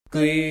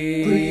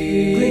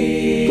Gleek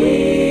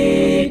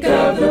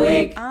of the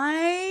Week.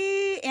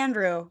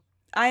 Andrew,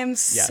 I am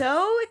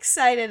so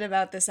excited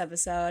about this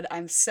episode.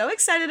 I'm so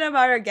excited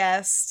about our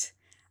guest.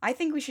 I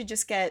think we should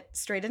just get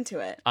straight into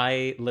it.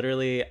 I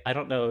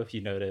don't know if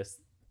you noticed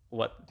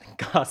what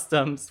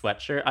custom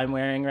sweatshirt I'm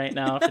wearing right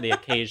now for the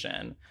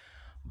occasion,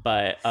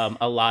 but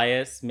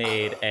Elias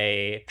made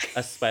a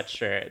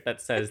sweatshirt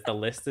that says "The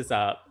list is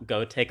up.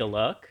 Go take a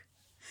look."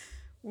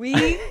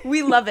 We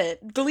love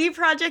it. Glee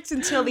Project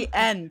until the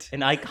end. An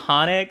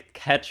iconic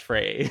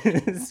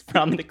catchphrase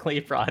from the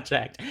Glee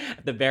Project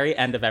at the very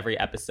end of every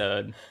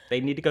episode. They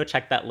need to go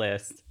check that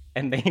list,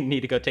 and they need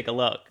to go take a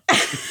look.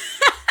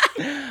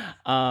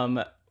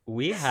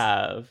 We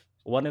have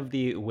one of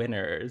the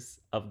winners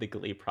of the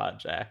Glee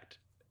Project,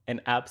 an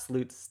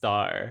absolute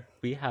star.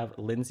 We have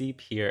Lindsay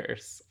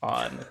Pierce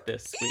on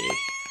this week.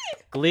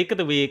 Gleek of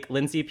the Week,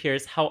 Lindsay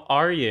Pierce, how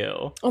are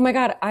you? Oh my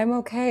God, I'm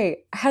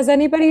okay. Has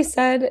anybody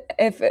said,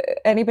 if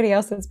anybody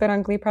else that's been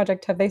on Glee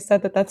Project, have they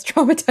said that that's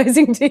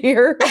traumatizing to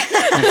hear?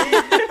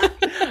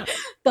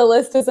 The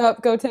list is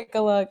up, go take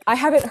a look. I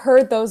haven't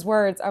heard those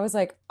words. I was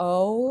like,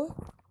 oh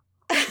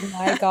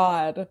my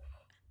God,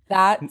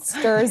 that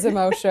stirs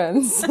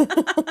emotions.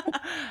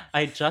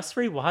 I just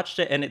rewatched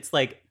it and it's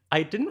like,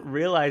 I didn't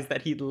realize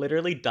that he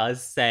literally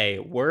does say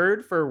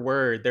word for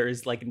word. There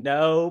is like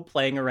no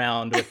playing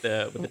around with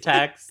the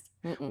text.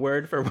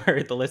 Word for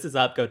word. The list is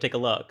up. Go take a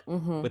look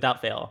without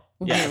fail.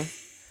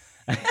 Yes.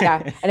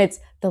 Yeah. And it's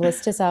the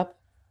list is up.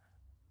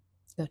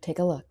 Go take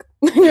a look.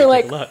 You're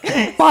like,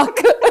 fuck.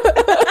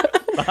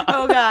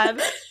 Oh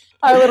God.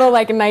 Our little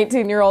like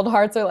 19-year-old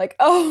hearts are like,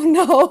 oh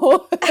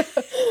no.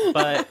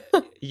 But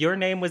your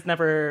name was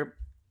never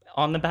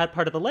on the bad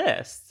part of the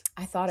list.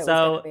 I thought it was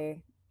going to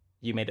be.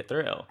 You made it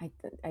through.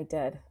 I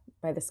did,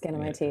 by the skin of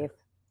my teeth.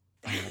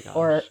 Oh my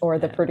gosh, or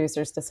the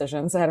producer's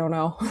decisions. I don't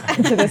know.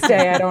 To this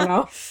day, I don't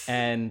know.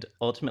 And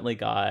ultimately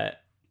got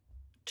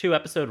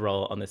 2-episode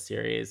role on this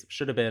series.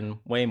 Should have been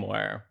way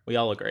more. We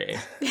all agree.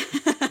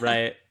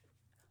 Right?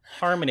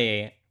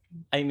 Harmony,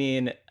 I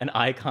mean, an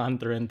icon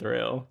through and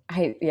through.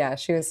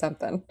 She was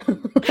something.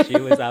 She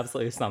was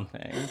absolutely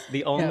something.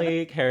 The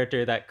only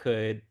character that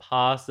could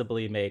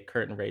possibly make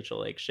Kurt and Rachel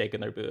like shake in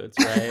their boots,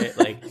 right?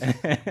 Like,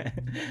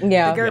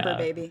 the Gerber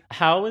baby.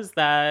 How was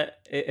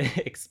that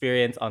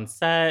experience on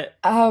set?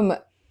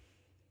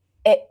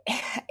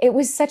 It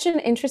was such an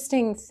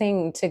interesting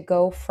thing to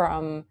go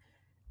from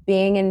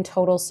being in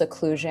total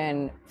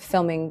seclusion,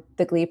 filming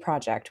the Glee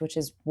Project, which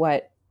is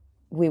what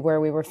we were.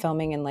 We were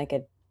filming in like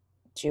a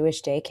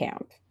Jewish day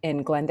camp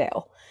in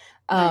Glendale.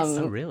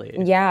 Oh, really?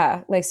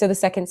 Yeah. Like, so the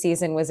second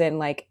season was in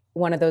like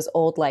one of those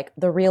old, like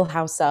the Real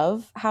House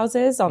of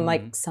houses on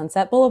like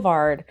Sunset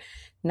Boulevard.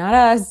 Not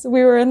us.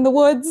 We were in the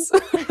woods.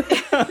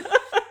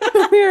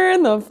 We were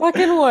in the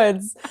fucking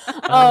woods.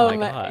 Oh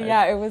my God.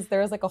 Yeah, there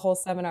was like a whole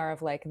seminar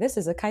of like, this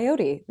is a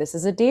coyote. This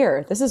is a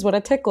deer. This is what a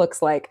tick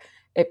looks like.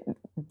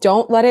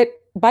 Don't let it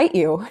bite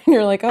you. And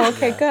you're like, oh,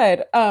 okay,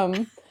 good.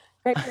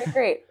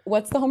 Great.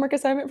 What's the homework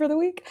assignment for the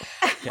week?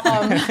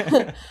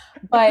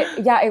 But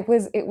yeah, it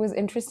was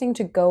interesting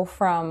to go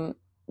from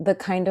the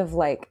kind of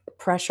like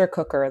pressure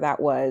cooker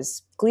that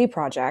was Glee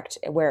Project,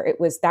 where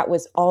that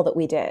was all that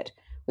we did.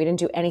 We didn't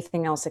do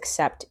anything else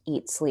except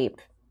eat,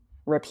 sleep,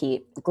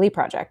 repeat Glee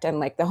Project,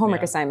 and like the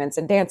homework assignments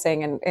and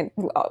dancing and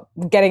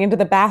getting into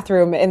the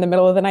bathroom in the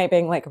middle of the night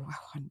being like 1,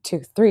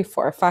 2, 3,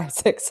 4, 5,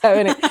 6,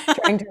 7, and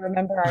trying to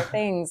remember our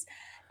things,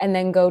 and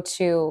then go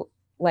to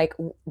like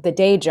the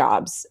day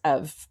jobs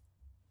of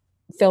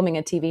filming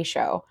a TV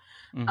show.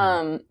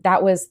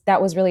 That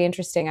was really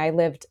interesting. I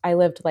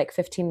lived like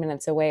 15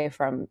 minutes away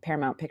from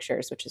Paramount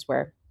Pictures, which is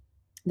where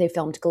they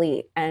filmed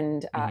Glee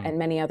and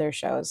many other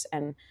shows.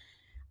 And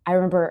I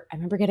remember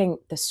getting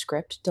the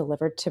script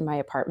delivered to my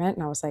apartment,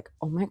 and I was like,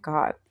 oh my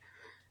God,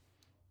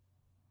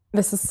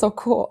 this is so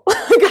cool.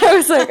 Like, I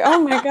was like, oh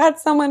my God,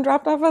 someone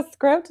dropped off a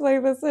script.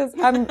 Like,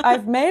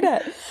 I've made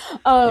it.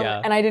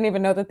 And I didn't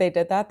even know that they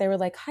did that. They were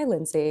like, hi,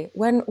 Lindsay,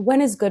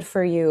 when is good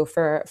for you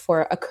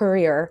for a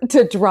courier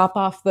to drop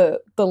off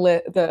the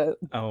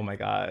oh my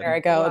God. There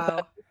I go. Wow.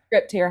 The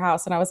script to your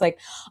house. And I was like,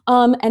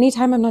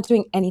 anytime. I'm not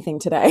doing anything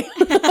today.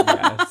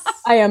 Yes.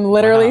 I am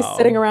literally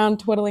sitting around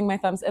twiddling my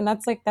thumbs. And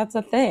that's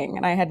a thing.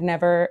 And I had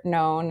never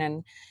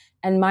known.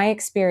 And my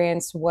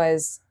experience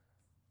was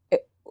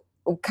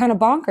kind of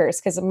bonkers,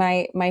 because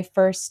my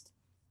first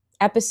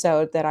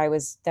episode that I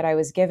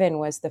was given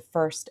was the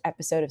first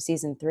episode of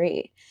season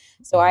 3.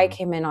 So I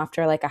came in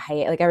after like a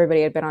hiatus, like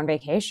everybody had been on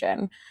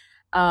vacation.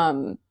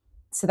 So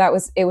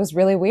it was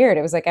really weird.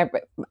 It was like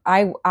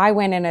I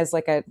went in as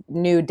like a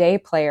new day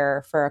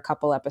player for a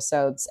couple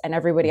episodes, and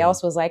everybody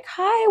else was like,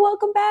 hi,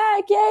 welcome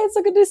back. Yay, it's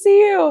so good to see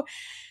you.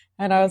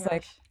 And I was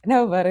like,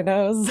 nobody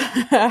knows.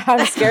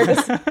 I'm scared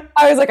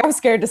I'm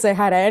scared to say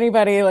hi to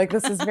anybody. Like,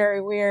 this is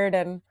very weird.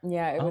 And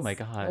yeah, it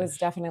was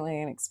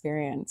definitely an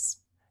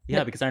experience.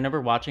 Yeah, because I remember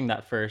watching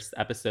that first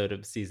episode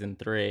of season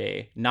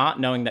 3,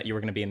 not knowing that you were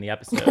going to be in the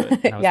episode.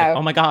 And I was like,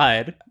 oh my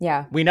God.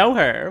 Yeah. We know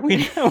her.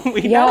 We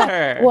know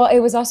her. Well,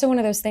 it was also one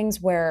of those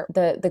things where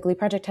the Glee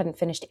Project hadn't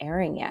finished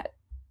airing yet.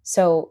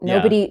 So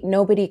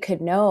nobody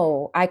could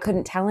know. I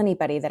couldn't tell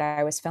anybody that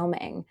I was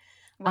filming.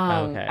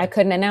 Okay. I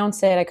couldn't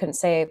announce it. I couldn't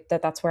say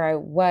that that's where I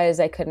was.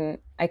 I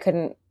couldn't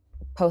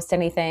post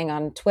anything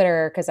on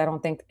Twitter because I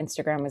don't think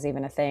Instagram was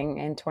even a thing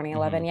in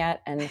 2011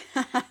 yet. And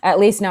at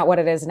least not what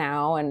it is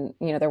now. And,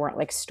 you know, there weren't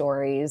like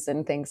stories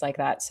and things like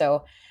that.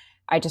 So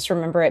I just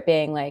remember it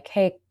being like,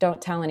 hey,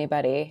 don't tell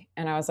anybody.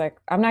 And I was like,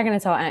 I'm not going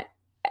to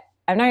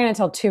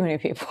tell too many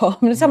people. I'm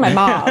going to tell my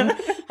mom.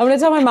 I'm going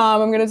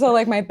to tell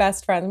like my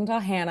best friends. I'm going to tell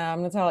Hannah. I'm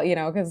going to tell, you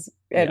know, because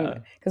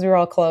we were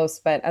all close.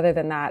 But other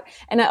than that,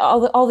 and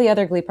all the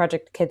other Glee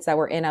Project kids that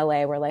were in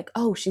LA were like,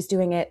 oh, she's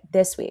doing it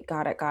this week.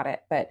 Got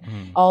it. But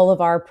all of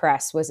our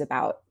press was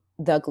about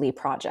the Glee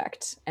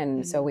Project.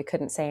 And so we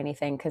couldn't say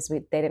anything because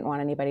they didn't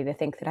want anybody to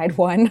think that I'd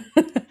won,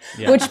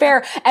 which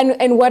fair.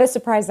 And what a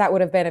surprise that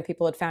would have been if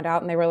people had found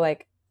out and they were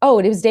like, oh,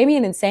 it was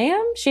Damien and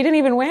Sam? She didn't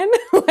even win?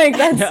 Like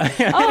that's,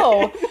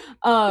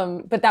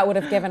 but that would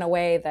have given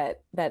away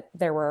that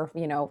there were,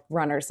 you know,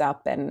 runners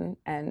up and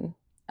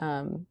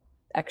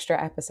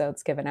extra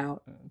episodes given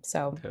out.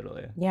 So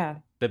totally. Yeah.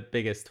 The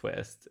biggest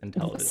twist in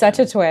television. Such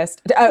a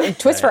twist.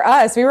 Twist for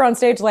us. We were on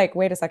stage like,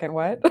 wait a second,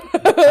 what?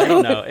 I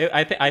don't know.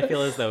 I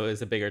feel as though it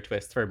was a bigger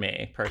twist for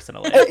me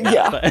personally. You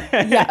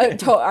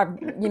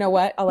know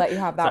what? I'll let you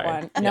have that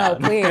one. No,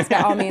 please, by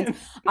all means.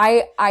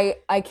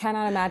 I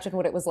cannot imagine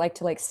what it was like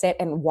to like sit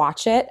and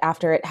watch it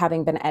after it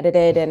having been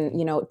edited and,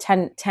 you know,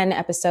 10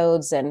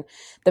 episodes and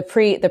the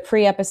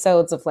pre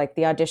episodes of like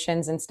the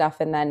auditions and stuff,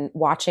 and then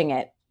watching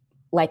it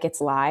like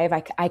it's live.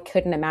 I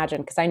couldn't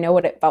imagine, because I know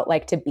what it felt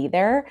like to be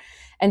there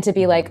and to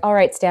be like, all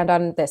right, stand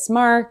on this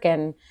mark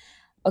and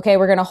okay,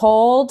 we're going to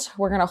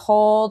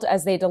hold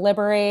as they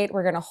deliberate.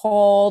 We're going to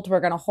hold,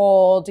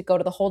 go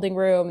to the holding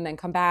room and then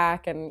come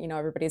back. And, you know,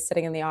 everybody's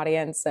sitting in the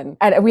audience and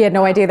we had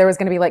no idea there was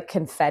going to be like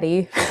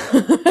confetti. We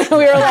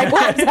were like,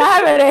 what's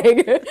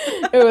happening?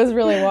 It was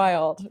really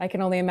wild. I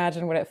can only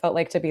imagine what it felt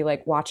like to be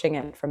like watching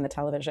it from the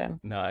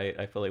television. No,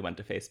 I fully went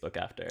to Facebook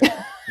after,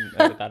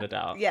 without a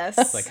doubt.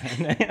 Yes. Like,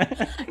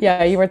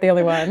 yeah, you weren't the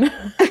only one.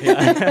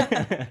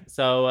 Yeah.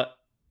 So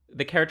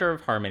the character of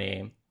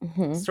Harmony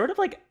sort of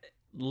like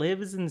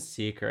lives in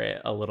secret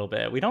a little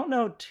bit. We don't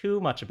know too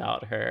much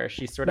about her.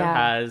 She sort of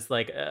has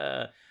like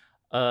a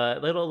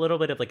little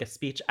bit of like a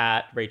speech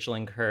at Rachel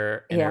and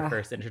Kurt in her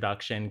first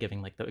introduction,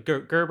 giving like the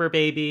Gerber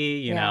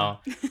baby, you know,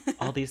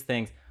 all these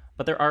things.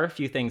 But there are a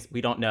few things we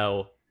don't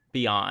know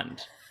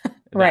beyond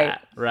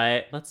that,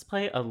 right? Let's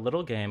play a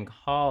little game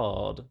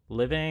called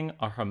Living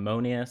a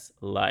Harmonious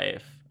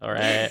Life, all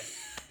right?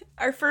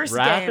 Our first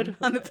game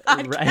on the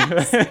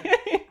podcast.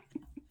 Right.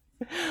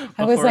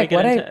 I was like,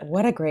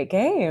 what a great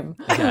game.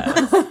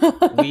 Yes.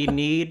 We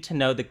need to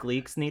know, the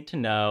Gleeks need to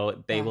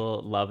know, they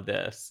will love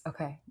this.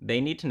 Okay.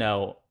 They need to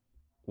know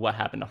what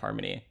happened to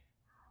Harmony.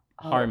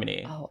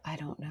 Harmony. Oh, I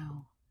don't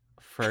know.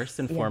 First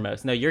and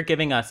foremost. No, you're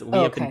giving us, we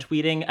have been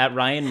tweeting at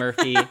Ryan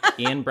Murphy,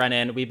 Ian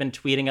Brennan. We've been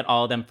tweeting at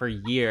all of them for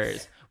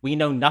years. We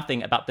know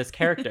nothing about this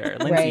character.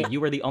 Lindsay,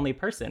 you were the only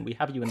person. We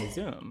have you in the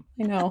Zoom.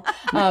 I know.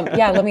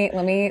 Let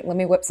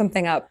me whip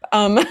something up.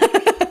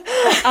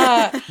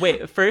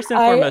 Wait, first and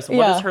foremost,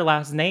 what is her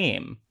last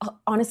name?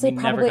 Honestly,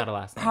 never got a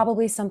last name.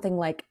 Probably something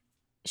like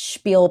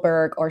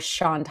Spielberg or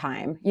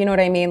Sondheim. You know what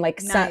I mean?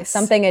 Like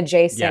something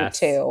adjacent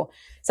to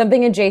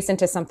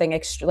something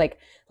extra, like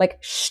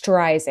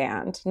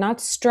Streisand, not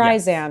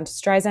Streisand,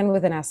 Streisand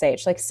with an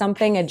SH, like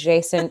something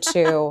adjacent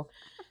to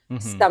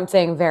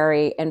something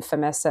very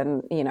infamous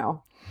and, you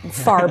know,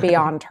 far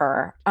beyond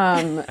her.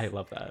 I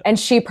love that. And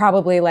she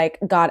probably like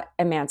got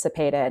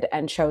emancipated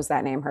and chose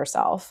that name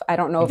herself. I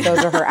don't know if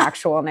those are her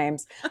actual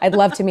names. I'd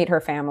love to meet her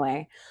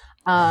family.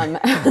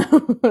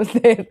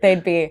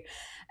 They'd be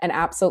an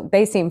absolute,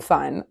 they seem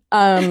fun.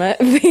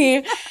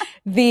 I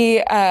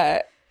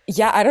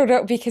don't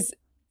know, because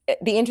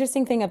the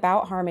interesting thing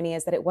about Harmony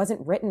is that it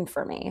wasn't written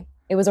for me.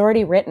 It was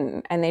already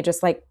written and they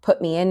just like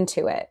put me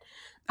into it.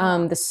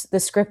 The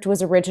script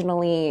was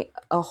originally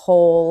a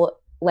whole,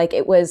 like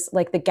it was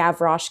like the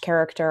Gavroche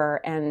character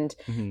and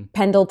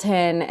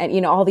Pendleton and, you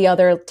know, all the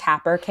other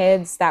Tapper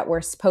kids that were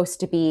supposed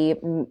to be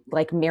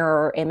like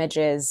mirror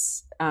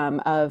images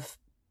of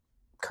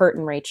Kurt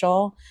and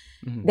Rachel.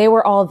 They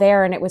were all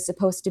there and it was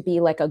supposed to be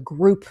like a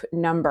group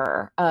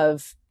number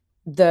of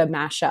the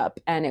mashup.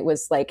 And it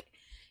was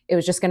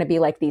just going to be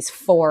like these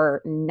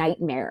 4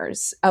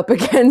 nightmares up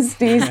against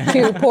these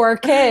 2 poor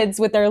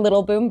kids with their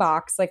little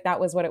boombox. Like that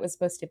was what it was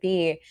supposed to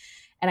be.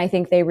 And I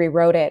think they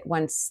rewrote it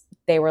once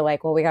they were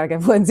like, well, we got to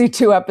give Lindsay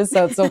 2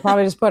 episodes. So we'll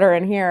probably just put her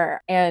in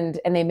here. And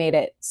they made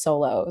it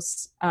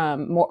solos,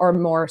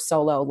 more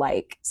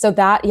solo-like. So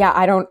that,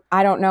 I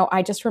don't know.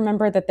 I just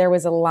remember that there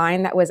was a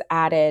line that was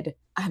added.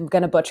 I'm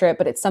going to butcher it,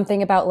 but it's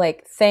something about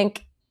like,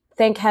 thank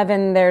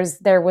heaven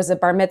there was a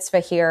bar mitzvah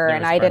here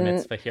and I didn't. Bar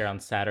mitzvah here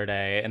on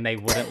Saturday and they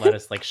wouldn't let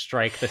us like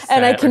strike the set.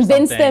 And I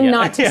convinced them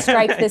not to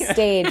strike the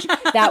stage.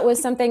 That was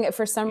something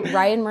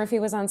Ryan Murphy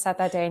was on set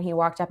that day and he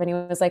walked up and he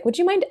was like, would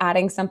you mind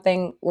adding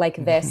something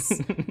like this?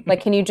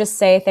 Like, can you just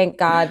say, thank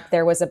God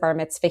there was a bar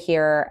mitzvah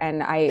here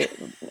and I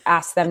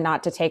asked them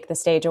not to take the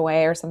stage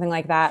away or something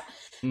like that.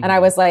 And I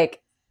was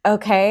like,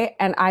 Okay.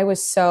 And I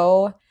was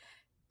so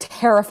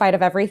terrified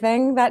of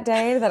everything that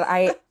day that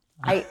I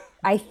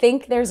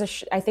think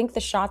I think the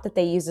shot that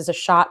they use is a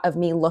shot of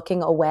me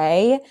looking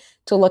away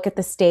to look at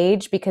the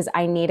stage because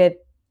I needed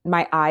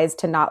my eyes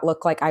to not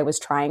look like I was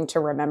trying to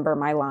remember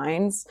my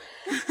lines.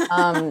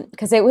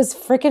 Because it was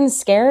freaking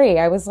scary.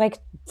 I was like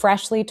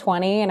freshly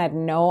 20 and I had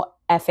no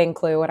effing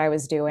clue what I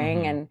was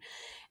doing.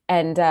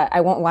 And I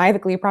won't lie, the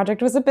Glee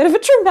Project was a bit of a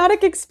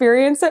traumatic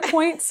experience at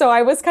points. So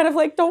I was kind of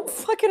like, don't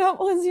fuck it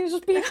up, Lindsay,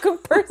 just be a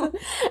good person.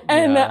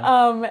 And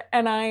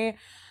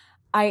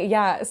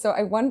so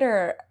I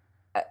wonder,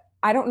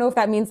 I don't know if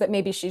that means that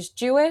maybe she's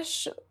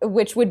Jewish,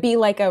 which would be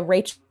like a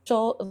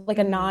Rachel, like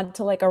a nod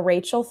to like a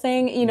Rachel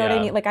thing. You know what I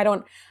mean? Like, I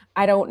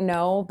don't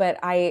know, but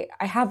I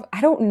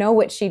don't know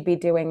what she'd be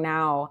doing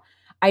now.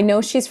 I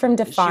know she's from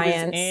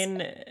Defiance. She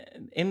was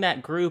in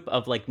that group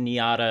of like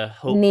NYADA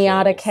hopefuls.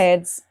 NYADA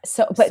kids.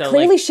 But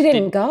clearly like, she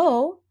didn't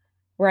go,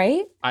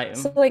 right?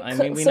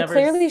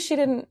 Clearly she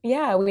didn't.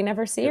 Yeah, we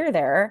never see her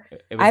there.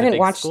 I haven't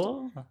watched.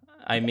 School?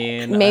 I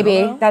mean,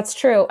 maybe that's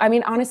true. I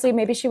mean, honestly,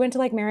 maybe she went to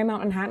like Marymount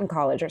Manhattan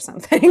College or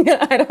something.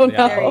 I don't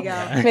know. There you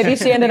go. Maybe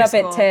she ended up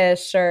at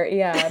Tisch, or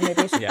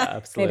maybe she. Yeah,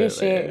 absolutely.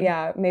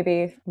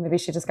 Maybe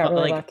she just got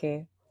really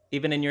lucky.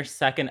 Even in your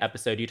second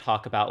episode, you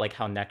talk about like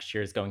how next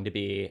year is going to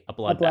be a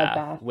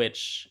bloodbath,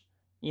 which,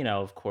 you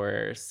know, of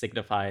course,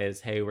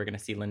 signifies, hey, we're going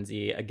to see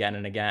Lindsay again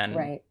and again.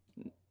 Right.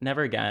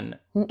 Never again.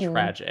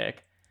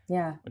 Tragic.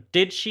 Yeah.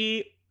 Did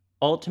she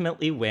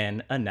ultimately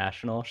win a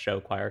national show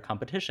choir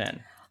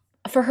competition?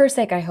 For her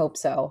sake, I hope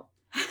so.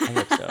 I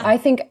hope so. I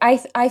think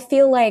I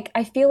feel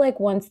like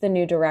once the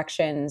New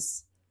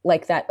Directions,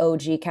 like that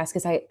OG cast,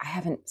 because I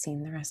haven't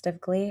seen the rest of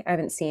Glee. I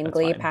haven't seen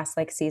Glee past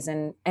like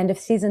end of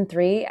season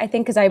 3, I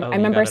think, because I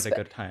remember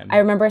I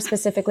remember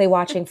specifically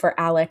watching for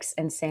Alex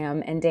and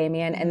Sam and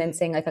Damien, and then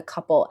seeing like a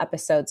couple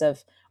episodes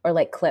of or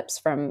like clips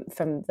from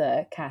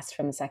the cast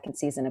from the second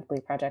season of Glee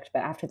Project.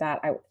 But after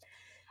that, I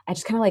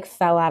just kind of like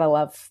fell out of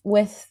love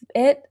with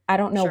it. I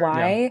don't know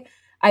why.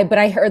 Yeah. But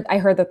I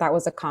heard that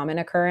was a common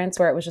occurrence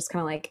where it was just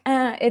kind of like,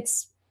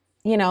 it's,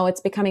 you know,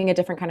 it's becoming a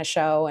different kind of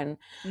show. And,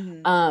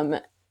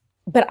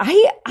 but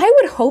I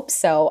would hope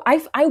so.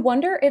 I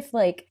wonder if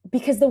like,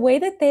 because the way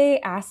that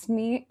they asked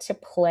me to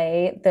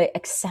play the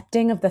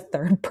accepting of the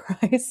third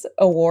prize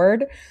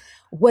award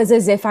was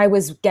as if I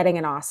was getting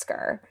an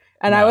Oscar.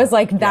 And I was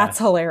like, that's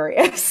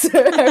hilarious.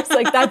 I was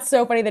like, that's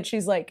so funny that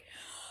she's like,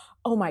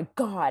 oh my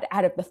God,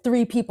 out of the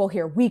 3 people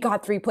here, we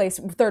got third place.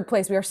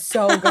 We are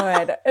so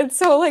good. And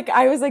so like,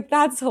 I was like,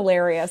 that's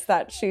hilarious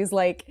that she's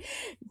like,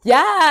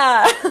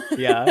 yeah.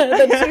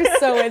 That she's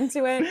so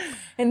into it.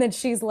 And then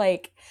she's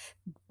like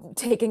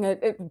taking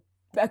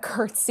a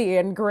curtsy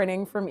and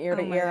grinning from ear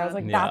to ear. God. I was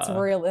like, that's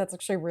real. That's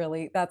actually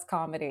really, that's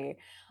comedy.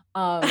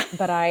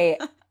 But I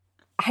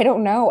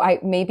don't know.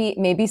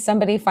 Maybe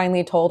somebody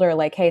finally told her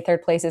like, hey,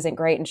 third place isn't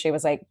great. And she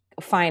was like,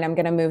 fine, I'm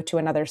going to move to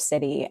another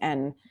city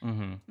and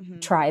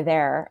try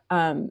there.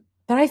 But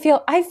I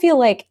feel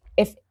like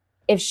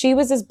if she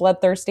was as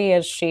bloodthirsty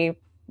as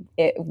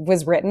it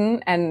was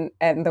written and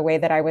the way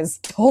that I was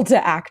told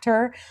to act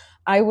her,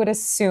 I would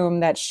assume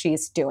that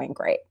she's doing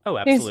great. Oh,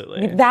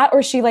 absolutely. That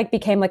or she like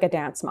became like a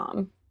dance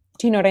mom.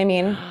 Do you know what I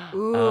mean?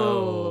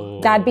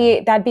 Ooh. That'd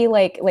be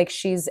like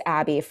she's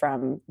Abby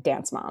from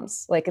Dance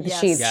Moms. Like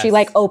she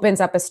like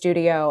opens up a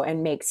studio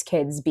and makes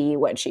kids be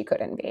what she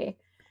couldn't be.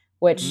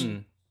 Which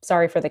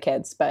sorry for the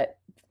kids, but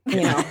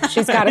you know,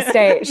 she's gotta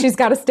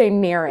stay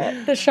near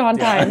it. The Shonda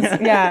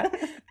Himes. Yeah.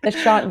 The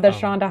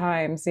Shonda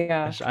Himes,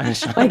 yeah.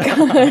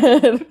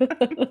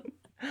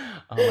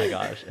 Oh my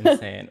gosh,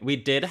 insane. We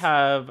did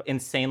have,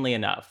 insanely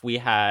enough, we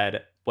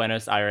had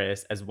Buenos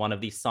Aires as one of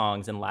these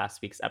songs in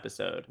last week's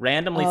episode.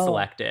 Randomly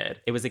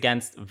selected. It was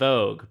against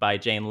Vogue by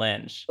Jane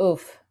Lynch.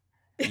 Oof.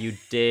 You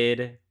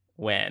did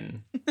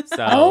win.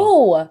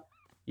 So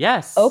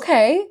yes.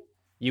 Okay.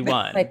 You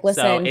won. Like,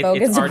 listen, so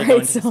Vogue it's is hard to a go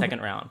great into the song.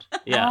 second round.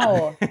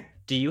 Yeah.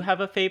 Do you have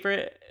a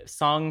favorite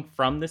song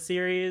from the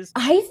series?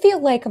 I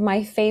feel like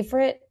my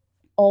favorite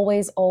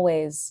always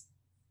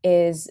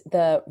is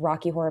the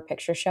Rocky Horror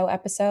Picture Show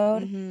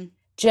episode.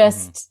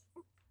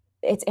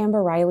 It's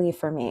Amber Riley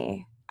for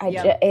me.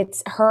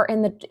 It's her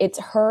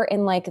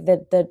in like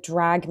the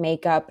drag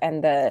makeup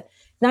and the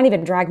not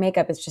even drag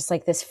makeup. It's just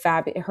like this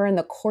her in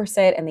the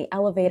corset and the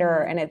elevator,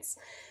 and it's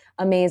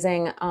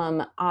amazing.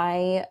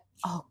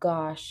 Oh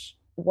gosh,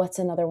 what's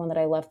another one that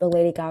I love? The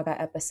Lady Gaga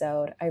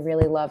episode. I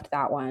really loved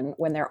that one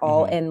when they're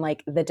all in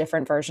like the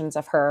different versions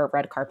of her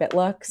red carpet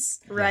looks.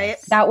 Right.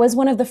 That was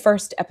one of the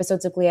first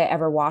episodes of Glee I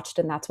ever watched,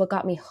 and that's what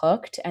got me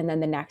hooked. And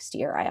then the next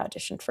year I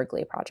auditioned for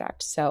Glee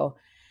Project. So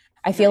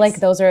I feel like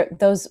those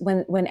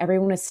when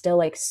everyone was still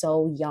like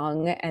so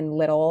young and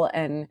little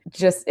and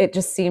it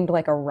just seemed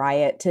like a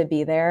riot to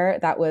be there.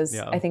 That was,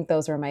 I think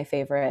those were my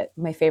favorite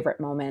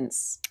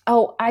moments.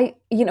 Oh,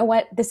 you know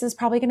what? This is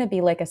probably going to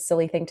be like a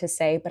silly thing to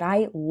say, but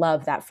I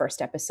love that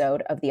first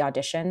episode of the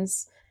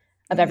auditions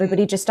of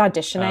everybody just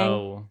auditioning.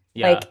 Oh,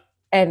 yeah. Like,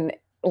 and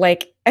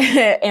like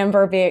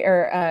Amber being,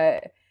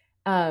 or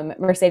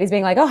Mercedes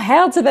being like, "Oh,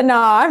 hail to the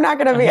no! I'm not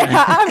gonna be.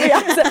 I'm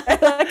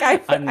Beyonce."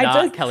 Like, I'm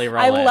not Kelly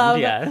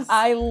Rowland. Yes.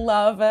 I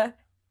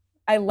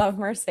love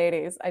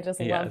Mercedes. I just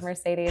love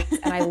Mercedes,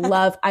 and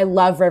I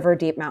love River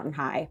Deep Mountain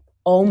High.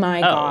 Oh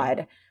my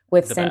God,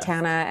 with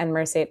Santana and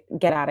Mercedes,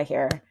 get out of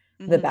here.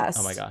 The best.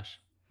 Oh my gosh.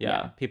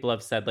 Yeah. People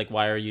have said, like,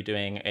 why are you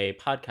doing a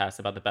podcast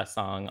about the best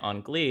song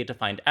on Glee to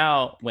find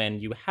out when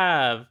you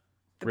have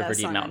River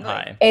Deep Mountain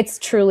High? It's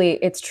truly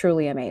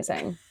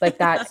amazing. Like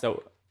that.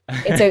 So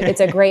it's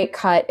a great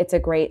cut. It's a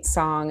great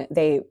song.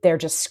 They're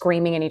just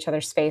screaming in each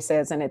other's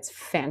faces, and it's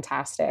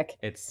fantastic.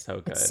 It's so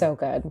good. It's so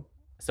good.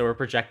 So we're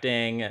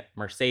projecting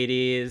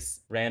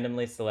Mercedes,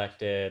 randomly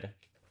selected.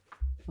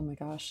 Oh my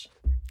gosh.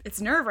 It's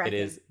nerve-wracking. It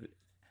is.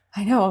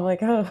 I know. I'm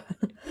like, oh.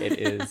 It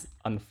is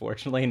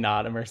unfortunately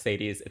not a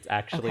Mercedes. It's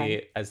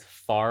actually as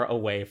far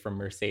away from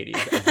Mercedes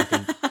as you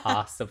can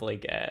possibly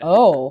get.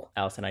 Oh.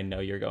 Allison, I know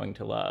you're going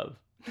to love.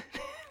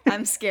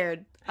 I'm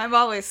scared. I'm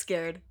always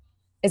scared.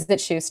 Is it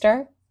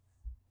Schuster?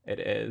 It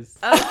is.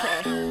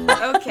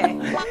 Okay.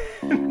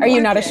 Are you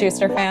not a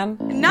Schuster fan?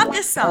 Not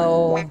this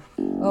song.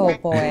 Oh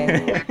boy.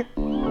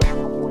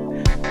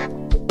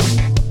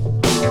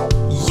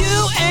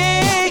 You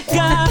ain't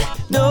got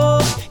no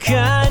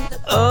kind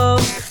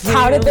of.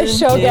 How did this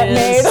show get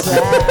made?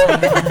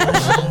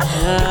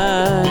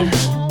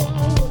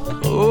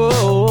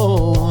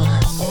 Oh,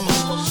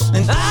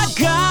 and I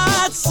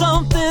got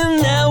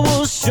something that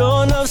will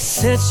sure enough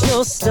set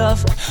your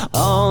stuff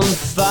on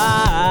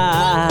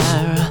fire.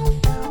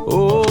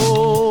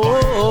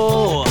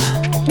 Oh,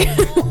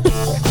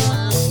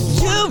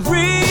 you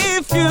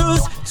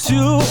refuse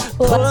to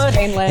put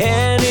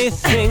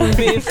anything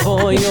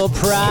before your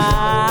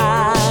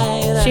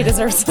pride. She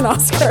deserves an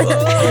Oscar.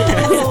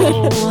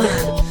 Oh.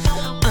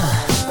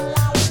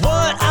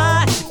 What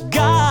I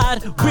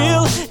got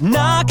will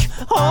knock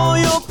all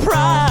your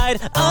pride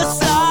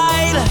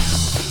aside.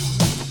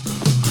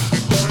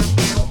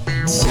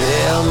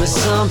 Tell me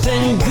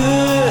something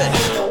good.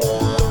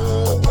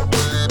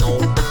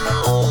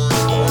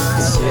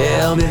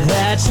 Tell me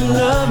that you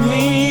love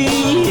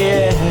me,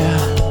 yeah.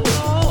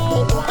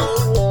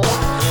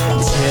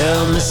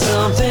 Tell me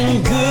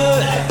something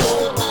good.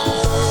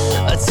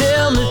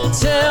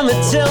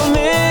 Tell me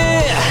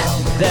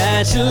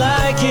that you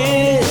like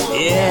it,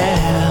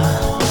 yeah.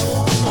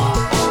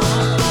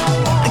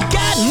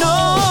 Got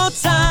no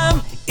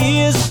time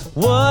is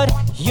what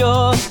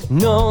you're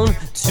known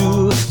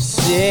to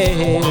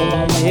say,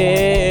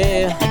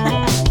 yeah.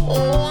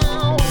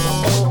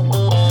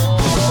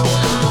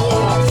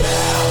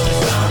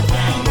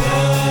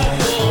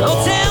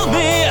 Oh, tell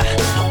me,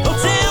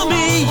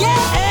 yeah.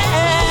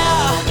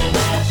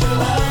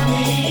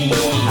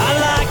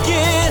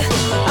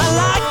 I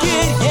like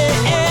it,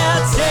 yeah.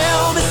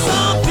 Tell me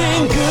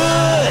something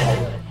good.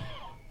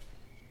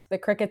 The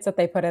crickets that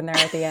they put in there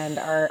at the end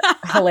are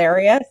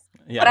hilarious.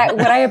 Yeah.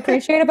 What I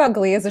appreciate about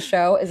Glee as a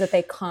show is that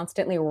they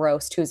constantly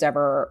roast who's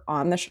ever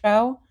on the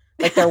show.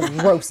 Like they're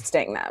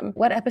roasting them.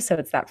 What episode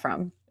is that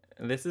from?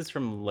 This is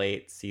from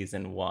late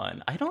season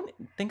 1. I don't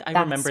think I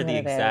That's remember the what it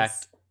exact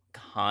is.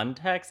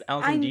 context.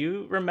 Allison, do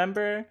you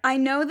remember? I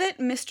know that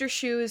Mr.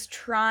 Shu is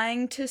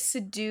trying to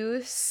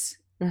seduce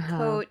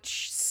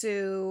Coach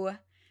Sue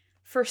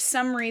for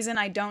some reason.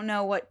 I don't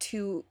know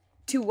to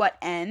what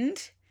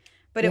end,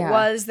 but it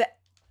was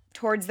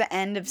towards the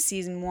end of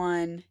season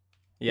 1.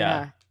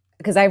 Yeah.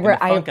 Because I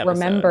funk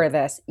remember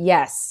episode. this.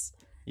 Yes.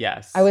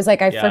 Yes. I was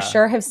like, I for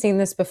sure have seen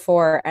this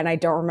before, and I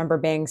don't remember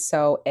being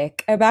so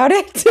ick about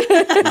it.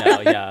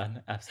 No, yeah,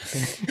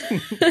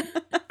 absolutely.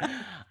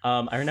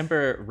 I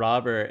remember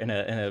Robert in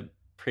a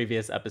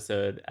previous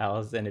episode,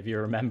 Allison, if you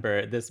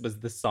remember, this was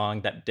the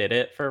song that did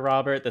it for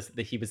Robert. That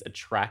he was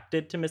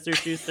attracted to Mr.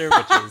 Schuster,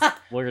 which is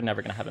we're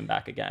never gonna have him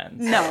back again.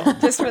 So. No,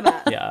 just for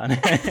that.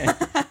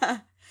 Yeah.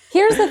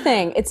 Here's the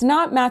thing: it's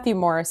not Matthew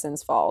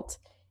Morrison's fault.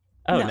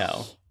 Oh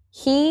no.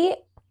 He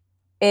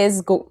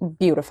is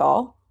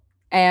beautiful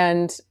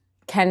and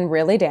can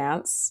really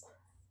dance,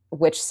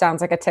 which sounds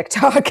like a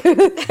TikTok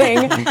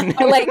thing.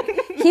 But like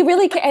he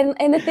really can.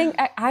 And the thing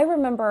I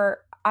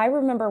remember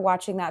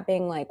watching that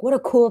being like, what a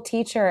cool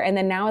teacher. And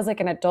then now as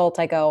like an adult,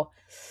 I go,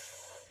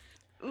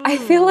 I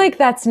feel like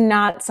that's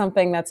not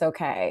something that's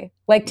okay.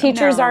 Like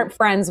teachers aren't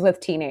friends with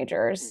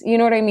teenagers. You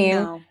know what I mean?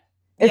 No.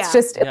 It's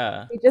just,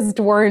 it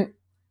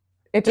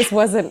just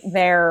wasn't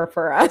there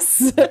for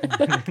us.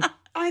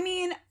 I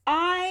mean,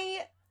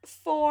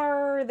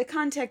 for the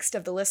context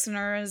of the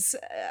listeners,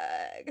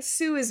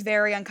 Sue is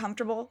very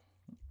uncomfortable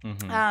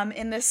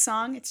in this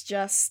song. It's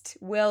just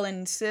Will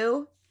and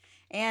Sue.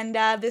 And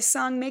this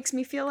song makes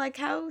me feel like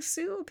how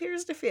Sue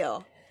appears to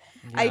feel.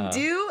 Yeah.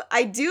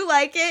 I do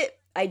like it.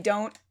 I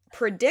don't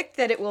predict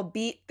that it will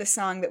beat the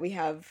song that we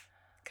have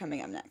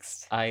coming up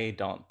next. I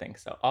don't think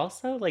so.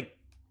 Also, like,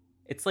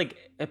 it's like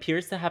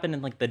appears to happen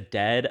in like the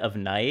dead of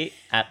night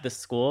at the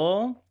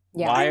school.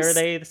 Yeah. Why are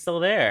they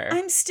still there?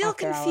 I'm still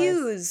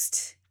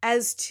confused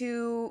as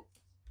to.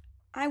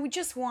 I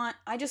just want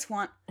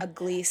a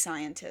Glee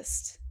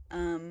scientist,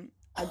 a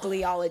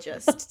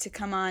Gleeologist to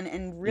come on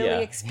and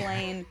really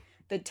explain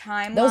the Those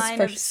timeline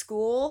for of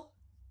school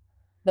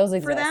Those for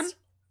exist. them.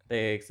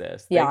 They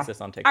exist. They Yeah.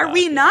 exist on TikTok. Are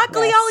we not Yes.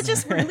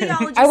 gleologists? We're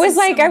gleologists. I was in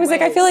like, some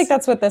I feel like ways.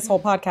 that's what this whole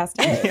podcast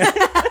is.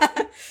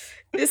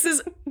 This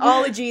is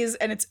ologies,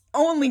 and it's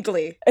only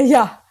Glee.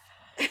 Yeah.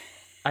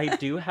 I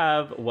do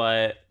have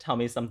what Tell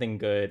Me Something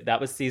Good. That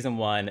was season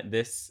 1.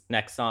 This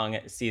next song,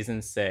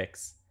 season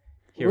 6.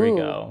 Here we Ooh.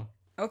 go.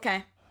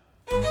 Okay.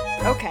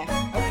 Okay.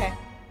 Okay.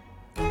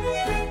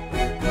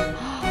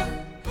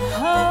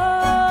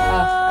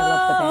 I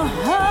love the band.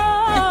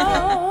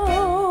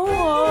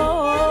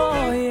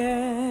 Oh,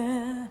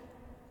 yeah.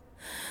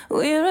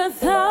 We're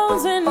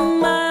 1,000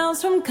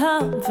 miles from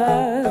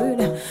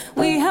comfort.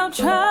 We have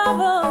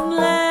traveled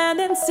land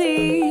and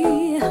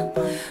sea.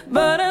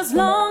 But as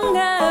long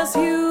as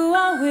you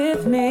are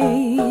with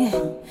me,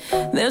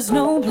 there's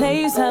no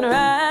place I'd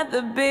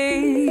rather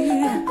be.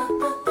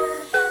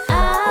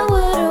 I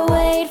would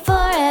wait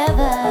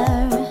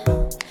forever,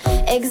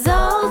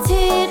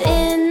 exalted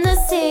in the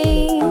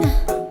scene.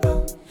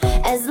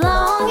 As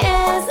long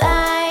as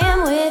I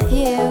am with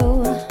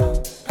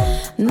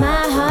you,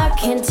 my heart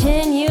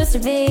continues to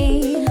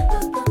beat.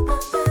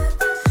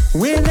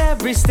 With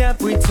every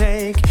step we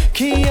take,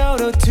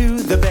 Kyoto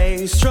to the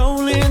bay,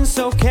 strolling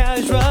so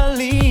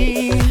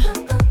casually.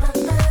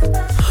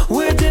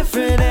 We're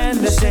different and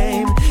the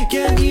same,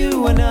 give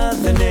you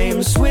another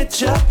name,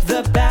 switch up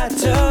the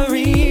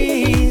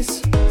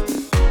batteries.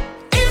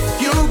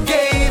 If you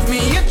gave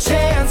me a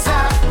chance,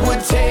 I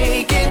would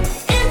take it.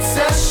 It's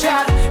a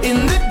shot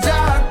in the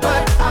dark,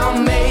 but I'll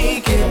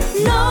make it.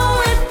 No,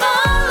 with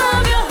all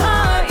of your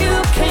heart, you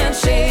can't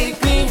shake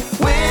me.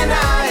 When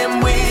I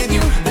am with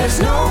you, there's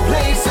no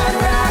place I'd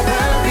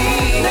rather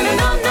be. No,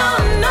 no, no,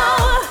 no,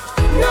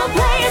 no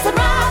place I'd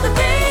rather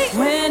be.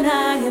 When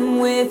I am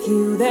with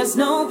you, there's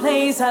no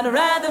place I'd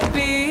rather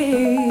be.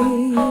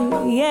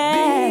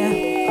 Yeah.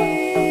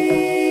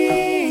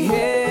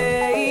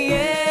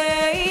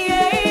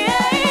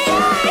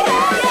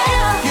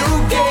 You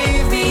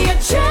gave me a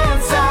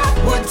chance,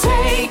 I would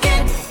take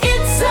it.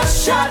 It's a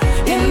shot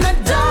in the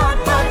dark,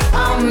 but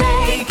I'll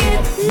make it.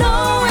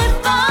 No, with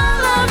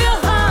all of your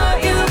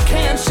heart, you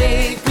can't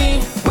shake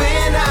me.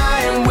 When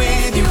I am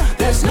with you,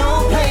 there's no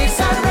place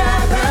I'd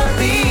rather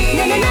be.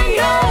 No, no, no,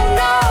 no,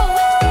 no,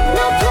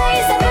 no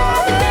place I'd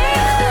rather be.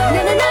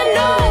 No, no, no,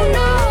 no,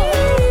 no,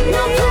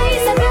 no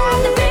place I'd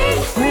rather be.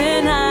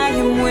 When I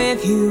am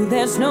with you,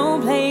 there's no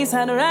place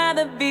I'd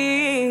rather be.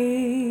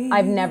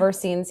 I've never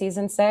seen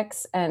season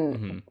 6,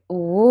 and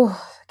ooh,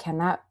 can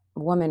that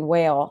woman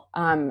wail?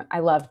 I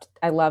loved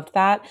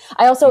that.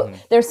 I also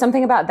there's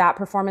something about that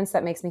performance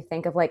that makes me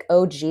think of like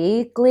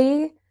OG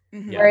Glee,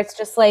 Mhm. where it's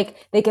just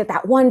like they get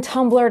that one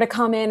tumbler to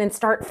come in and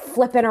start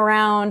flipping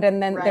around,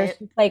 and then there's Right.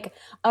 just, like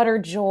utter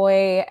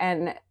joy,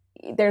 and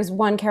there's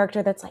one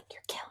character that's like,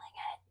 "You're killing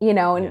it," you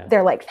know, and Yeah.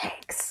 they're like,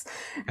 "Thanks."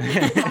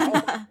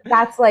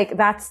 That's like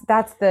that's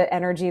the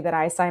energy that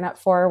I sign up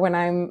for when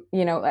I'm,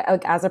 you know,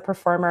 like as a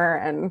performer.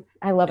 And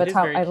I love It is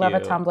very I love a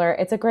cute. Tumblr.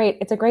 It's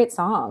a great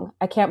song.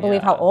 I can't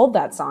believe how Yeah. old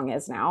that song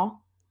is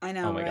now. I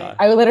know, Oh my right? God.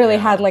 I literally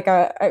Yeah. had like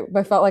I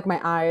felt like my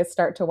eyes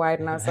start to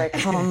widen. I was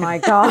like, oh my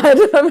God,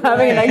 I'm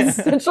having an Right.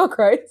 existential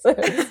crisis.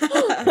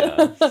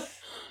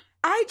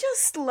 I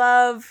just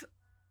love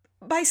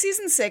by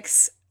season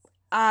 6,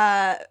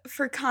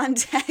 for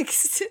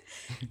context,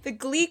 the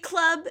Glee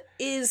Club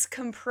is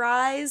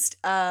comprised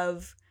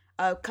of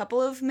a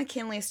couple of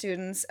McKinley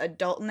students, a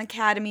Dalton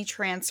Academy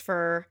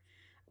transfer,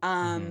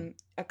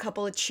 a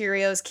couple of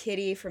Cheerios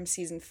Kitty from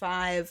season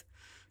 5.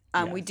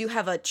 We Yes. do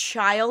have a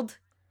child.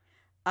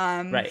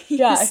 Right.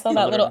 Yeah, I he's- saw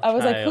that little. I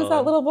was like, who's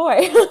that little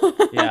boy?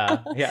 Yeah.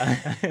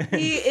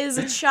 He is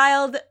a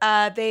child.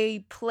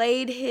 They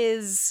played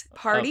his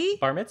party.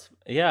 Bar mitzvah?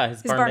 Yeah,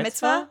 his His bar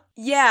mitzvah.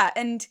 Yeah,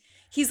 and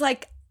he's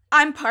like,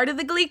 I'm part of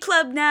the Glee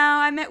Club now.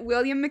 I'm at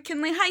William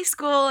McKinley High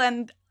School,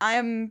 and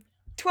I'm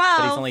 12.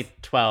 But he's only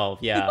 12,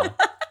 yeah.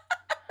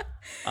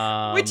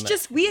 Which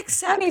just we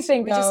accept.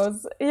 Anything We just-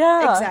 goes.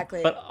 Yeah.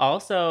 Exactly. But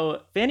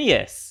also,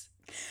 Phineas.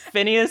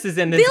 Phineas is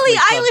in this Billie Glee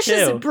Club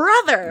Eilish's too.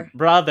 brother.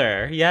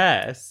 Brother,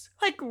 yes.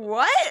 Like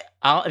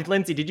what?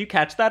 Lindsay, did you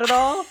catch that at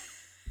all?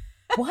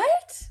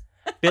 What?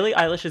 Billie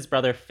Eilish's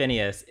brother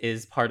Phineas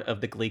is part of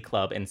the Glee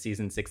Club in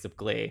season 6 of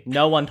Glee.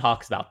 No one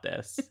talks about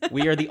this.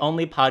 We are the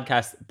only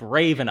podcast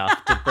brave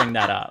enough to bring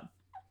that up.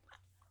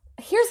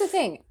 Here's the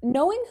thing,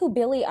 knowing who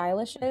Billie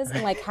Eilish is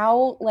and like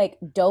how like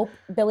dope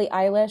Billie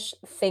Eilish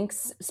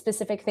thinks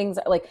specific things,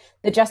 like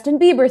the Justin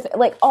Bieber,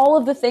 like all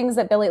of the things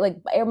that Billie, like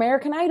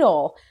American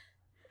Idol,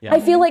 Yeah.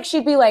 I feel like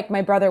she'd be like,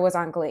 my brother was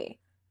on Glee.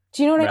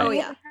 Do you know what I Right.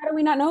 mean? Oh, yeah. How do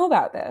we not know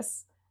about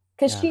this?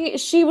 Because Yeah.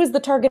 she was the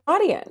target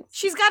audience.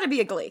 She's got to be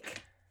a Gleek.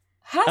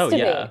 Has Oh, to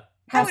yeah. be.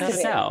 Has I would to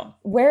be. assume.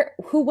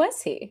 Who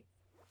was he?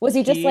 Was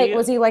he just like, He-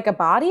 was he like a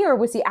body, or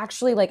was he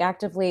actually like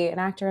actively an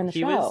actor in the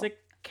He show? was a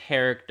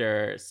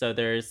character. So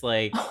there's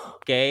like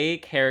gay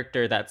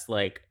character that's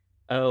like,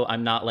 oh,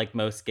 I'm not like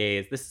most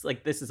gays.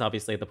 This is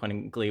obviously the point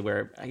in Glee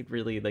where I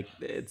really like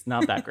it's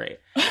not that great.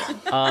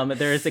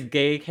 There's a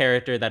gay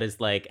character that is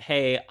like,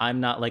 hey, I'm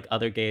not like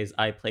other gays.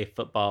 I play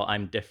football.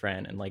 I'm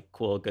different and like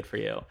cool, good for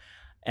you.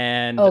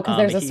 And Oh, because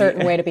there's a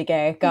certain way to be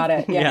gay. Got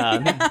it.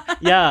 Yeah.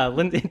 Yeah.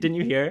 Lindsay, didn't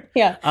you hear?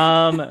 Yeah.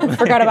 Um,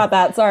 Forgot about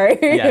that. Sorry.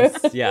 Yes,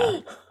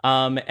 yeah.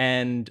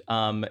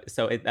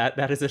 So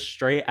that is a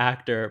straight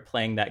actor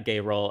playing that gay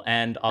role,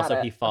 and also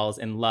it. he falls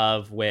in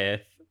love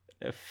with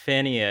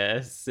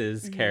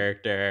Phineas's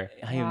character.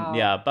 Wow.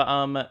 Yeah,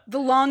 but The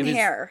long It was-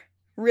 hair.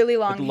 Really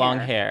long with hair. long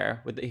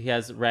hair. He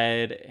has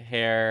red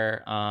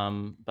hair.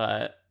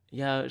 But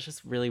yeah, it's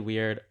just really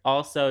weird.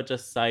 Also,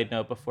 just side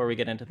note before we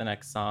get into the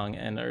next song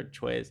and our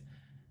choice,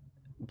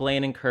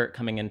 Blaine and Kurt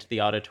coming into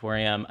the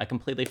auditorium. I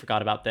completely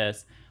forgot about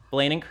this.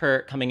 Blaine and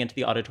Kurt coming into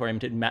the auditorium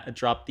to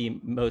drop the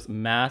most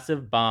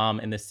massive bomb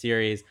in the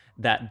series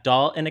that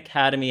Dalton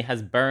Academy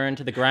has burned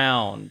to the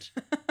ground.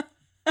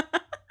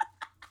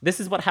 This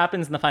is what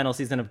happens in the final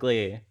season of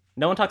Glee.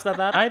 No one talks about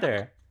that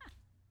either.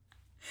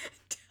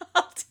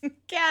 Dalton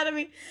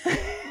Academy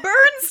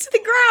burns to the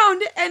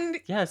ground, and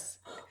Yes.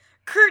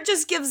 Kurt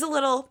just gives a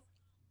little,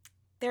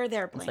 there,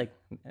 Blaine. It's like,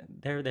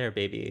 there,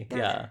 baby. There,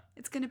 Yeah. there.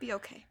 It's going to be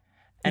okay.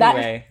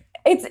 Anyway.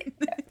 It's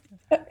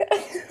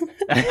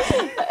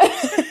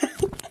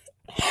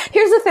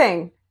Here's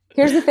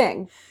the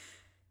thing.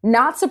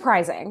 Not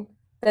surprising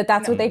that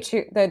that's what they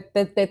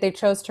that they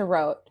chose to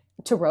write.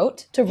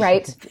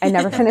 I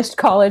never finished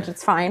college.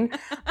 It's fine.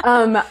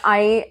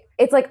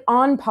 It's like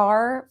on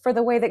par for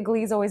the way that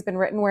Glee's always been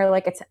written, where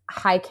like it's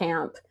high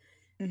camp,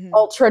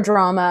 ultra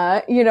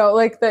drama. You know,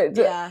 like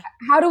the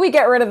how do we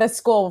get rid of this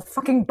school?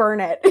 Fucking burn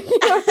it. You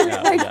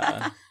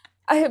know?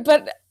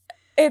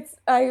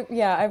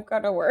 I've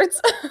got no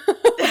words.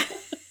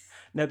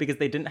 No, because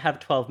they didn't have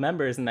 12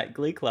 members in that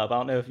Glee club. I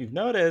don't know if you've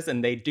noticed,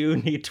 and they do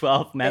need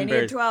 12 members.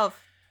 They need 12.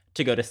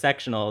 To go to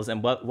sectionals,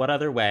 and what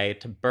other way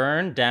to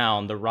burn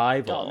down the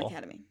rival? Dalton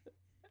Academy.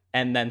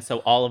 And then so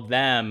all of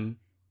them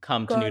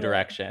come to Got New it.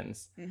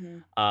 Directions.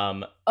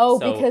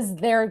 Because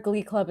their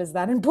Glee club is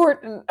that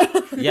important.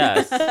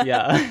 Yes,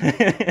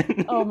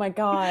 yeah. Oh my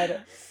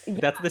God.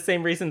 That's the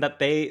same reason that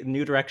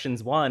New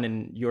Directions won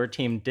and your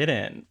team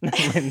didn't,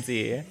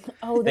 Lindsay.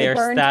 Oh, They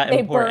are that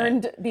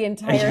important. burned the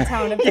entire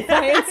town of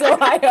Defiance,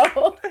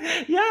 Ohio.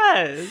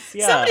 Yes,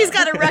 yeah. Somebody's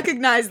got to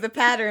recognize the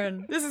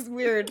pattern. This is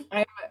weird.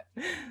 They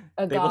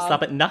will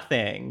stop at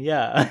nothing.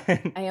 Yeah.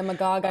 I am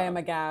agog. I am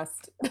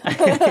aghast.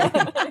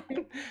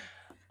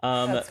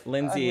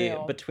 Lindsay,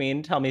 unreal.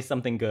 between Tell Me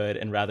Something Good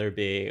and Rather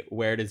Be,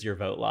 where does your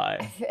vote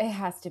lie? It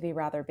has to be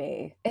Rather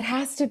Be. It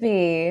has to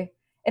be.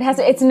 It has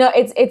to.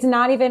 It's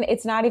not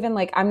even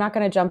like I'm not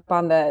going to jump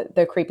on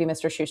the creepy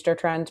Mr. Schuster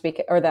trend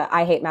or the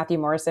I hate Matthew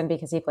Morrison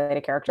because he played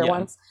a character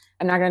once.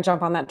 I'm not going to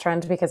jump on that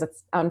trend because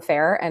it's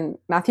unfair, and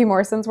Matthew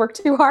Morrison's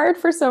worked too hard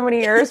for so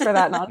many years for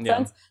that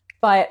nonsense.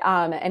 But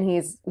and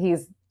he's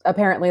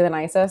apparently the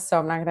nicest, so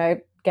I'm not going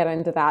to get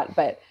into that.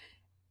 But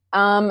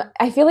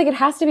I feel like it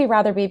has to be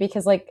Rather Be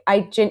because like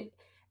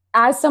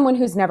as someone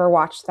who's never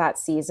watched that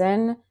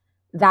season,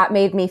 that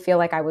made me feel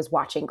like I was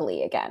watching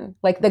Glee again,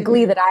 like the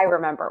Glee that I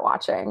remember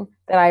watching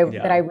that I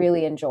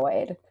really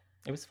enjoyed.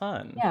 It was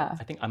fun. Yeah.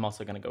 I think I'm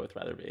also going to go with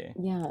Rather Be.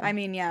 Yeah. I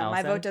mean, my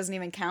Allison? vote doesn't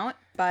even count,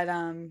 but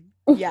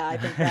yeah, I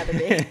think Rather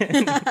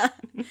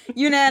Be.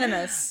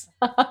 Unanimous.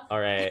 All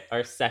right.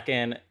 Our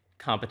second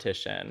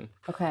competition.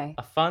 Okay.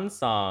 A fun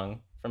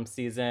song from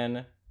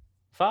season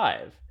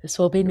 5. This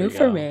will be new we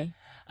for go. me.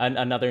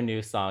 Another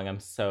new song. I'm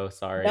so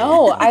sorry.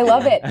 No, I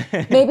love it.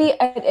 Maybe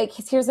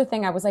here's the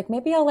thing. I was like,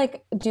 maybe I'll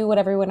like do what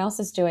everyone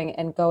else is doing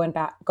and go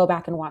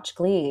back and watch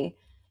Glee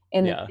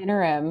in the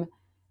interim.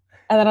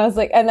 And then I was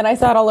like, and then I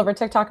saw it all over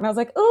TikTok, and I was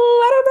like,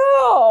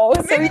 oh, I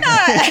don't know. Maybe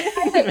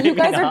not. You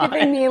guys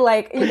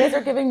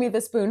are giving me the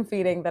spoon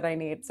feeding that I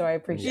need, so I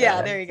appreciate it.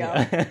 Yeah, there you go.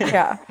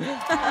 Yeah.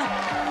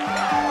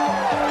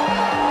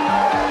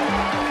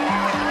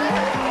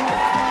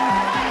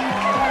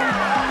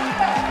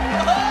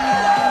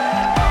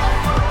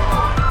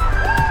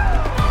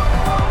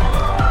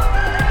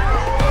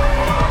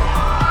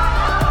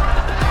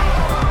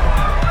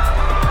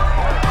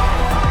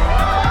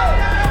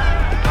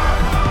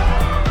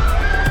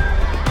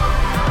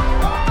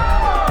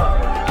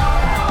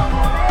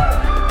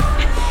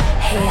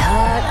 Hey,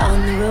 heart on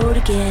the road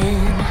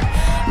again,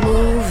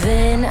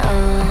 moving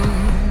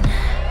on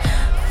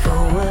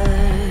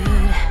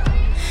forward.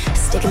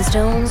 Sticking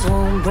stones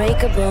won't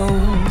break our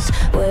bones.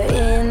 We're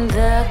in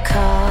the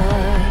car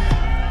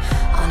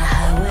on a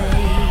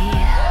highway.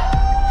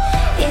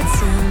 It's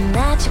a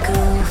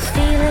magical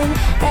feeling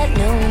that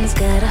no one's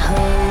got a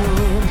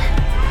hold.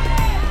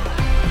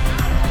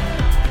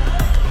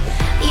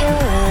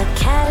 You're a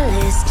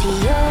catalyst to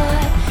your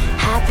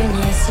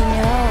happiness, you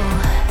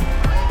know.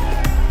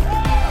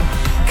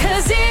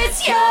 'Cause it's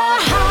your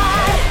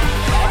heart,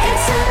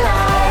 it's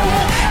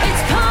alive,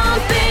 it's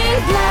pumping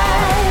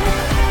blood.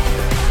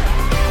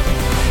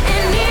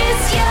 And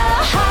it's your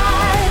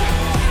heart,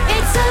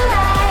 it's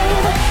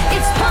alive,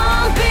 it's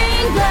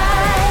pumping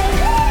blood.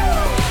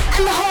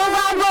 And the whole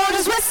wide world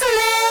is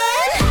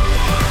whistling.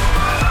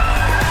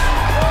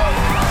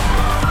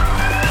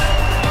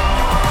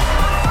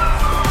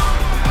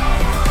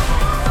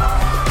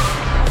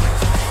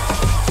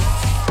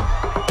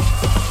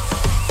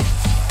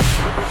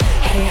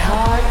 Hey,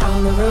 heart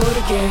on the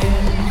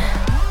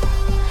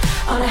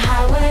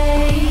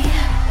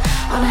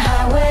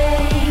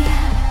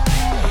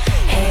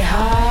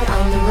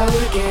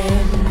road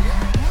again.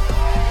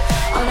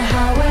 On a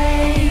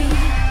highway,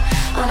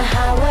 on a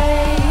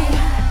highway.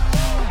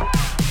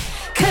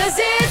 'Cause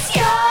it's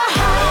your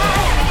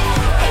heart,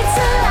 it's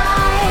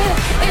alive,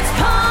 it's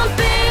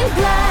pumping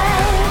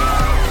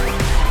blood.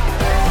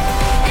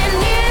 And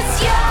it's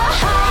your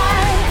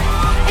heart,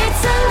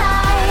 it's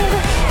alive,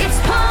 it's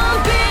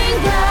pumping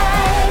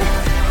blood.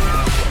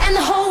 And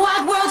the whole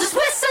wide world is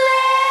whistling.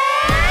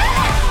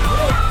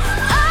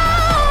 Oh,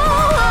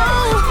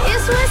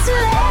 it's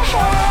whistling.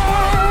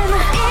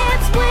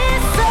 It's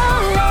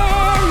whistling.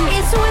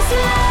 It's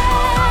whistling.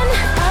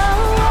 Oh,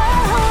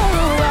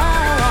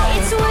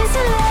 it's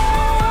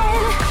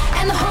whistling.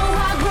 And the whole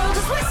wide world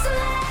is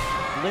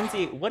whistling.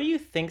 Lindsay, what do you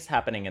think's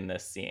happening in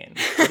this scene?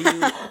 What do you...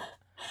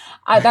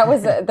 That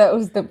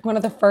was one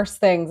of the first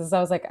things. Is I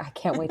was like, I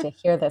can't wait to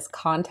hear this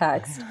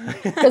context,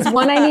 because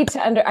one, I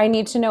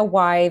need to know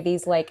why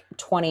these like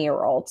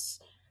 20-year-olds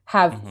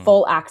have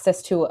full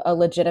access to a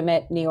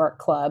legitimate New York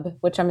club,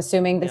 which I'm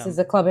assuming this is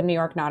a club in New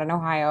York, not in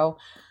Ohio.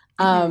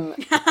 And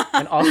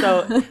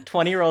also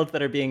 20-year-olds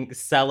that are being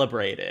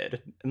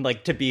celebrated and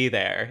like to be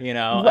there, you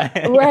know?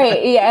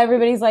 Right. Yeah.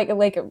 Everybody's like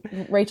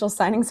Rachel's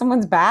signing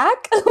someone's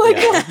back. Like,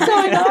 what's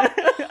going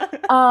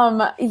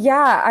on?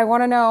 Yeah. I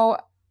want to know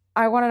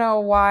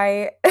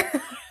why.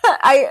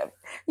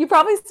 You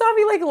probably saw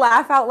me like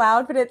laugh out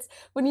loud, but it's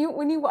when you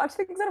watch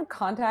things out of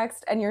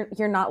context and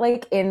you're not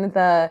like in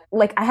the,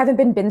 like, I haven't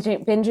been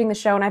binging the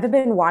show and I haven't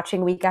been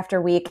watching week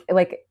after week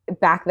like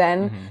back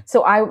then.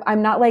 So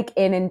I'm not like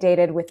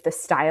inundated with the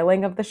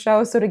styling of the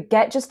show. So to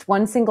get just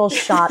one single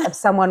shot of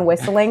someone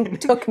whistling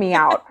took me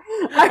out.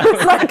 I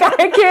was like,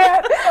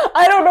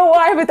 I don't know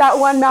why, but that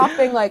one mouth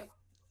thing, like,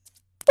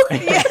 I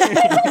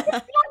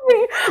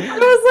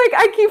was like,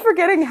 I keep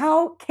forgetting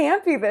how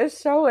campy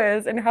this show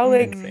is and how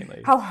like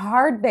how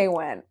hard they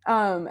went,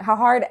 how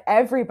hard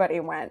everybody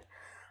went.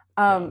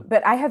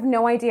 But I have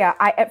no idea.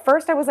 At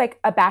first I was like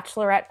a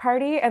bachelorette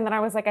party, and then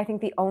I was like, I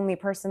think the only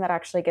person that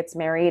actually gets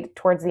married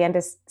towards the end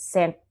is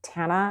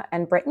Santana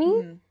and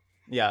Brittany.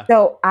 Yeah.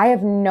 So I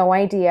have no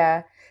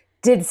idea.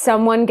 Did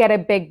someone get a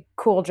big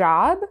cool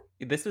job?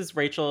 This is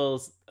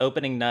Rachel's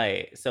opening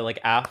night. So like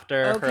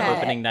after her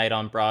opening night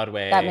on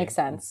Broadway. That makes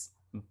sense.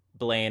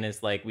 Blaine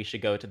is like, we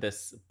should go to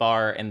this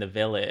bar in the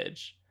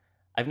Village.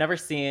 I've never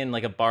seen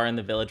like a bar in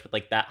the Village with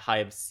like that high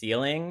of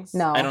ceilings.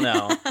 No. I don't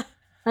know.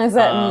 Is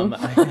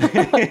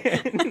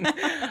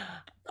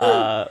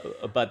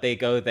but they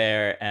go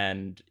there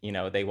and, you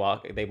know, they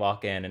walk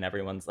in and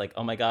everyone's like,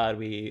 oh my God,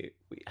 we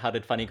how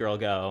did Funny Girl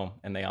go?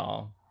 And they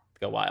all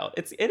go wild.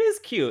 It is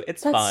cute.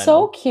 It's fun. That's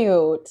so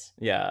cute.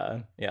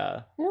 Yeah. You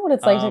know what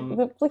it's like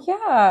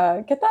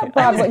to get that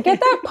Broadway, get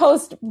that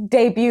post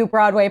debut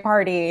Broadway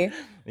party.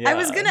 I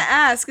was gonna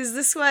ask, is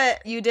this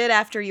what you did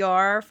after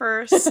your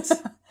first?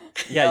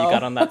 Yeah, you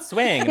got on that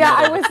swing. Yeah,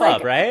 I was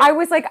club, like, right? I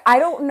was like, I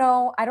don't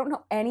know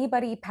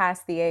anybody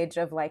past the age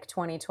of like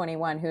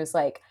 2021 who's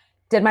like,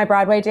 did my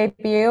Broadway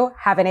debut,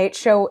 have an 8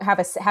 show,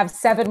 have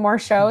 7 more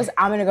shows.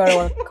 I'm gonna go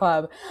to a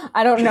club.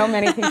 I don't know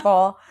many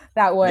people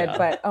that would,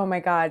 but oh my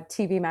God,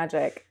 TV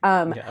magic.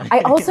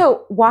 I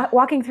also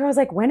walking through, I was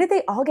like, when did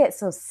they all get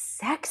so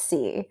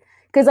sexy?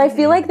 Because I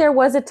feel like there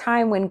was a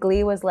time when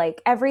Glee was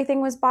like, everything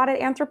was bought at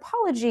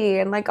Anthropology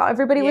and like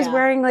everybody was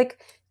wearing like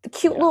the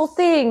cute little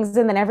things.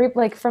 And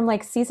then from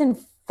like season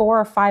 4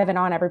 or 5 and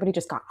on, everybody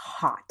just got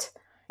hot.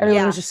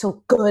 Everyone was just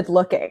so good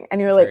looking. And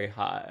you're like, very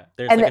hot.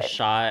 There's like a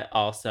shot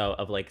also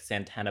of like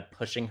Santana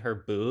pushing her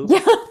boobs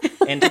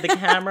into the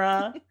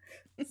camera.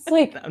 It's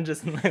like, I'm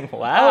just like,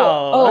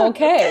 wow. Oh,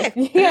 okay.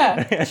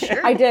 Yeah.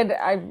 Sure. I did.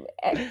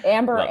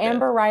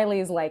 Amber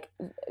Riley's like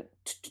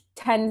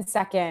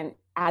 10-second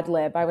ad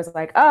lib. I was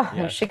like,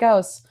 there she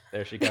goes.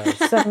 There she goes.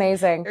 It's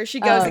amazing. There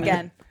she goes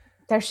again.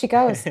 There she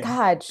goes.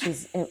 God,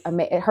 she's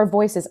amazing. Her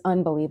voice is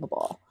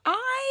unbelievable.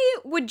 I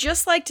would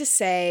just like to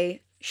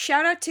say,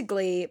 shout out to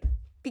Glee,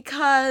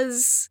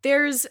 because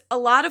there's a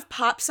lot of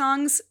pop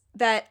songs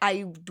that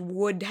I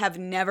would have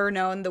never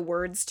known the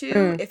words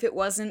to if it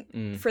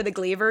wasn't for the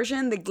Glee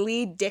version. The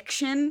Glee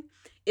diction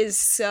is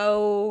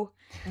so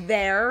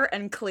there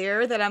and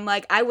clear that I'm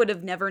like, I would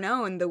have never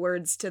known the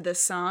words to this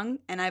song,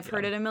 and I've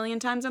heard it a million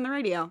times on the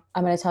radio.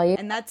 I'm going to tell you,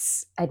 and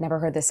that's... I'd never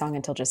heard this song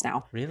until just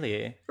now.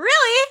 Really?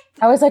 Really?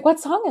 I was like, what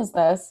song is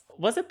this?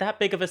 Was it that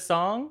big of a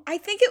song? I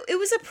think it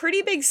was a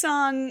pretty big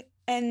song,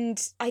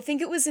 and I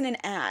think it was in an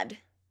ad,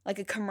 like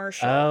a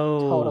commercial.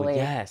 Oh, Totally.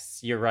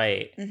 Yes, you're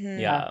right.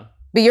 Yeah.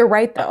 But you're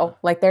right though.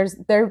 Like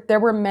there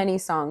were many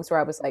songs where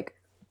I was like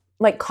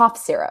Cough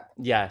Syrup.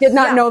 Yes. Did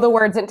not know the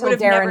words until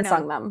Would have never Darren known.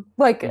 sung them.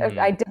 Like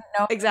I didn't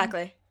know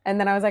Exactly. And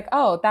then I was like,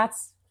 oh,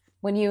 that's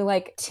when you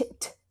like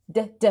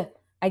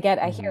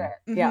I hear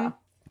it. Yeah.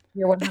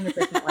 You're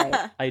 100%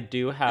 right. I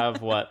do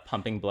have what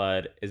Pumping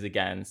Blood is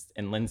against.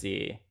 And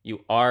Lindsay,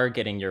 you are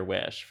getting your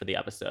wish for the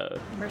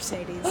episode.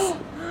 Mercedes.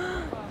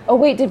 Oh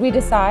wait, did we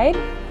decide?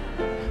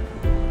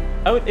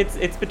 Oh,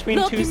 it's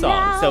between 2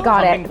 songs. So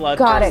Got Pumping it. Blood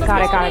Got it. versus Got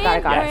it. Wish. Got it. Got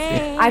it. Got it.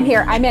 Yes. I'm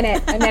here. I'm in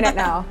it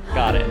now.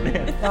 Got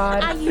it.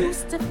 God. I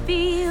used to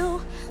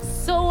feel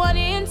so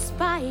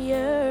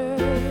uninspired.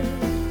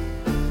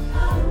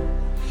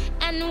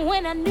 And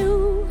when I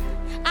knew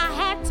I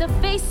had to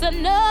face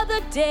another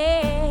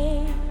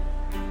day,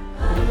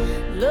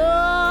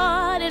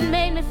 Lord, it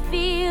made me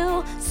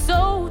feel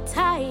so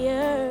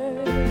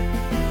tired.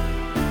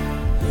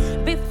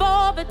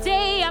 Before the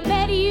day I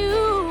met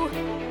you,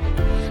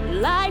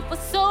 life was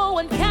so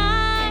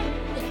unkind.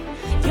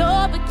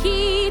 You're the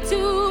key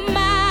to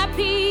my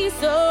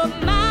peace of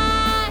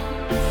mind.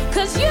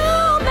 'Cause you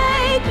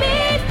make me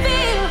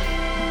feel,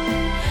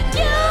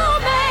 you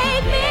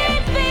make me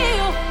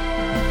feel,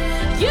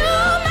 you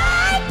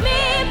make me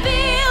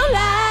feel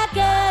like a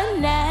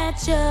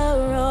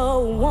natural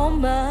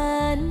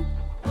woman.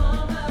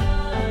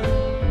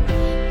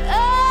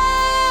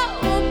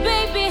 Oh,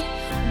 baby,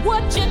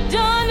 what you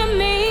done to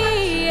me?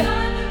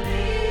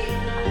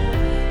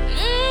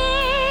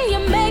 You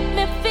make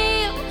me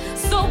feel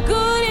so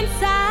good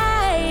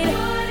inside.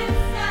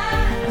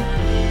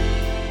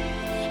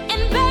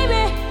 And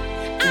baby,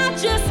 I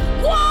just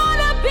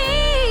wanna be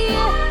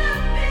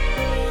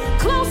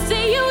close to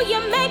you. You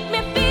make me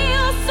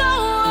feel so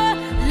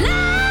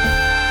alive.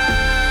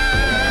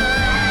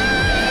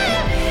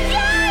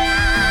 Yeah,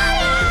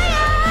 yeah, yeah,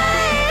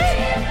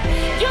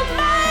 yeah. You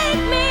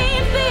make me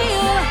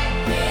feel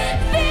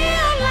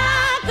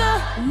like a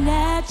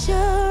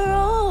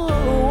natural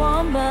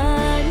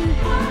woman.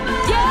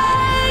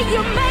 Yeah,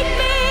 you make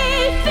me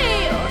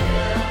feel,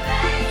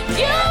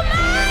 you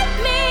make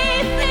me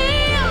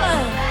feel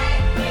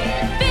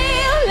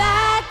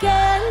like a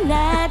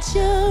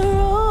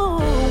natural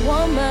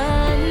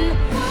woman.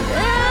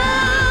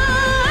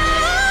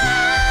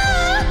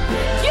 Oh,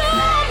 you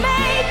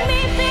make me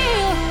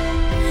feel,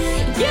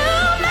 you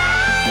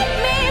make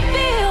me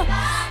feel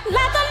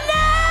like a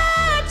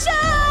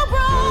natural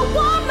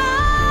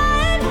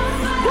woman.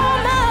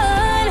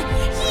 Woman,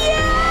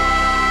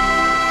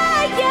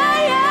 yeah,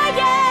 yeah, yeah,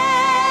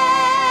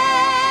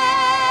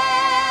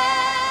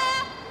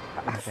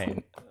 yeah.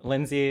 Okay,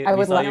 Lindsay, I we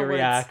would saw love you words.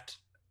 react.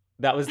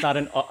 That was not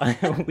an.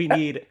 We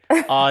need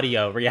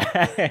audio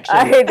reaction.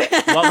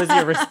 I- What was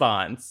your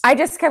response? I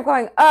just kept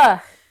going,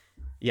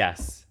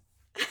 Yes.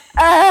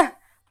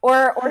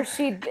 or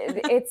she.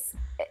 It's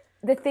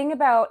the thing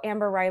about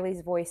Amber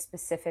Riley's voice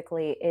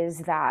specifically is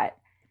that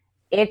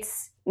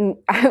it's.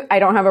 I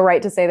don't have a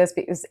right to say this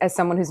because as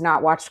someone who's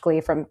not watched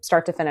Glee from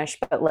start to finish,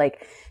 but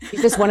like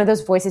it's just one of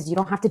those voices you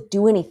don't have to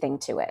do anything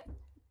to it.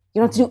 You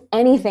don't have to do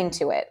anything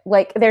to it.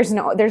 Like there's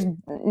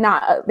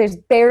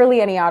barely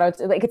any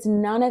auto. Like it's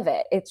none of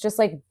it. It's just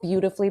like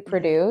beautifully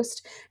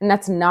produced, and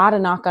that's not a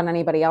knock on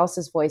anybody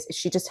else's voice.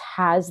 She just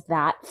has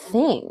that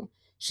thing.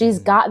 She's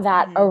got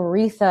that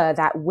Aretha,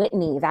 that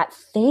Whitney, that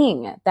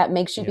thing that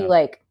makes you be Yeah.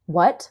 like,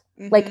 what?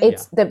 Like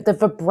it's the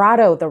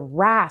vibrato, the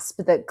rasp,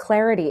 the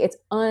clarity. It's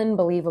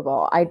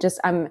unbelievable. I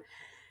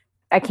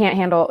can't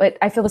handle it.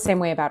 I feel the same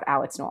way about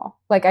Alex Newell.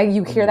 Like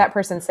you hear that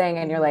person saying,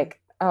 and you're like,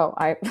 oh,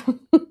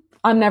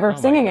 I'm never Oh my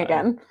singing God.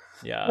 again.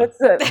 Yeah.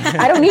 That's it.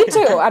 I don't need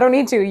to. I don't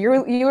need to. You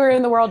are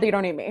in the world. You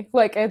don't need me.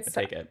 Like it's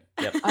Take it.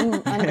 Yep.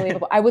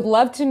 unbelievable. I would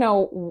love to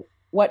know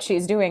what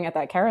she's doing at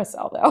that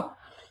carousel, though.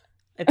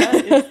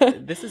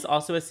 This is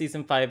also a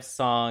season 5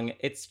 song.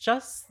 It's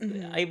just,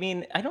 I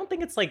mean, I don't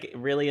think it's like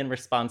really in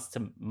response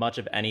to much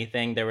of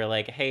anything. They were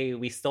like, hey,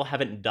 we still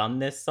haven't done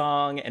this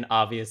song, and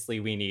obviously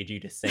we need you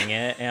to sing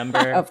it,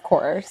 Amber. Of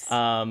course.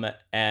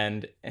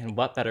 And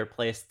what better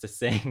place to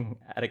sing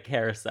at a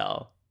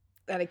carousel?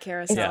 At a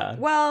carousel. Yeah.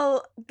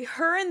 Well,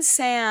 her and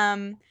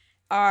Sam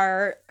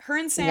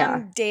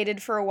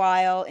dated for a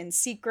while in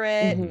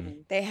secret.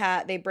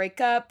 Mhm. They break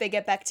up, they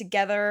get back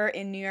together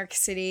in New York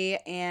City,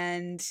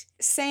 and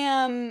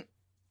Sam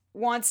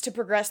wants to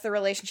progress the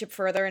relationship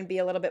further and be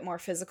a little bit more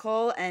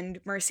physical, and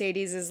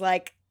Mercedes is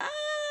like,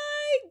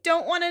 I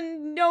don't want to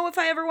know if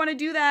I ever want to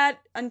do that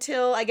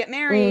until I get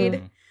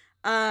married.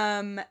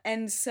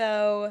 And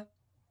so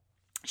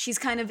she's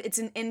it's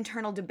an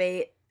internal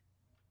debate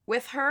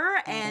with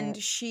her, and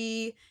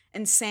she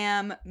and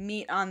Sam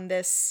meet on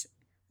this.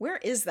 Where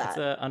is that?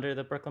 It's under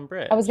the Brooklyn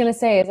Bridge. I was gonna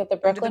say, is it the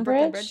the Brooklyn,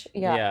 Brooklyn Bridge? Bridge?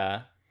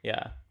 Yeah.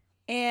 Yeah.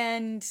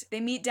 And they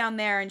meet down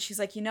there, and she's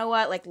like, you know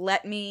what? Like,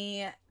 let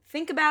me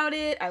think about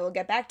it. I will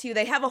get back to you.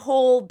 They have a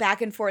whole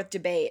back and forth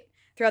debate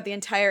throughout the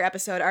entire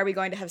episode. Are we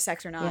going to have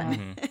sex or not?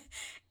 Yeah.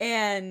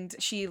 And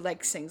she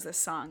sings this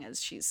song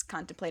as she's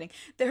contemplating.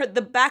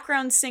 The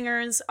background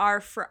singers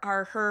are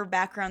her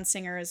background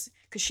singers,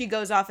 because she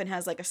goes off and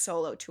has a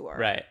solo tour.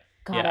 Right.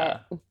 Got yeah.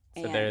 it.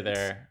 So they're And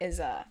there is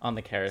on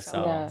the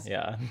carousel.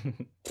 Yeah.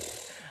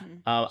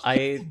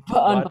 I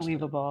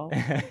Unbelievable.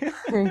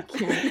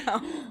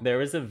 There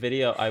was a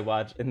video I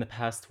watched in the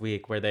past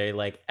week where they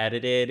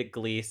edited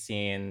Glee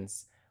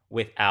scenes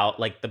without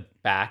the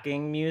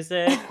backing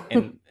music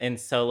and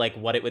so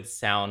what it would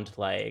sound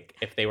like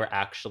if they were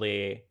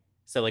actually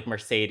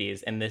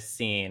Mercedes in this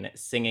scene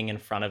singing in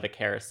front of a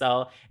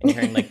carousel and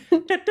you're hearing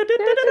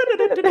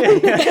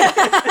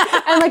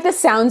and the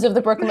sounds of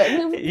the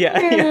Brooklyn. yeah.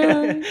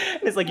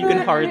 It's you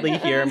can hardly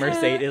hear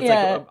Mercedes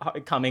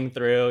coming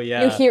through.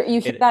 Yeah, you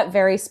hear that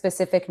very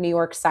specific New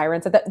York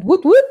siren, so that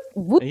whoop whoop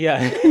whoop.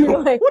 Yeah.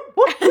 You're like,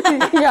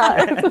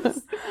 yeah.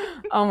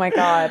 Oh my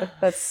God,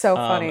 that's so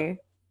funny.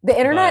 The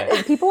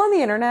internet, people on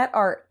the internet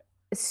are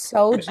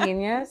so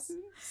genius.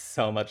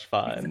 So much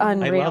fun. It's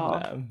unreal. I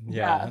love them.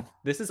 Yeah.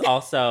 This is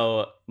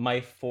also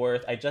my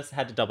fourth, I just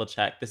had to double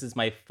check. This is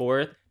my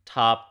fourth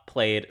top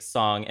played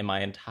song in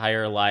my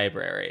entire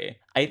library.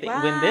 I think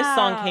when this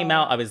song came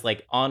out, I was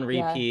like on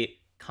repeat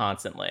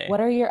constantly.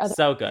 What are your other?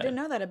 So I good. didn't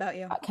know that about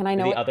you. Can I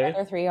know what the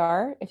other three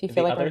are? If you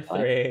feel like the other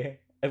three,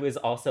 it was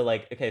also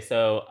like, okay,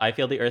 so I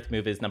Feel the Earth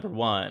Move is number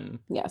 1.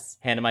 Yes.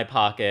 Hand in My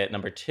Pocket,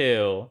 number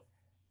 2.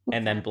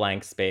 And then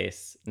Blank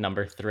Space,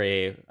 number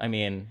 3. I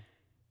mean,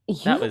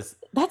 those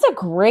are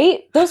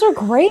great.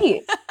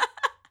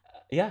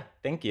 Yeah,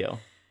 thank you.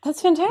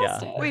 That's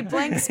fantastic. Yeah. Wait,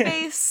 Blank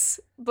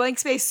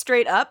Space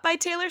Straight Up by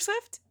Taylor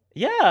Swift?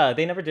 Yeah,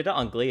 they never did it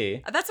on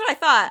Glee. That's what I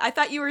thought. I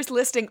thought you were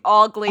listing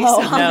all Glee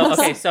songs. No,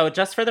 okay, so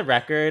just for the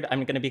record,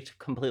 I'm going to be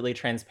completely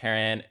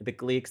transparent. The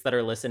Gleeks that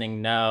are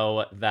listening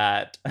know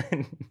that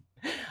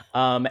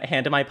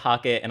Hand in My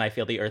Pocket and I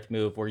Feel the Earth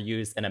Move were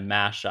used in a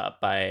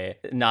mashup by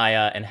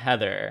Naya and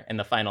Heather in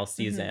the final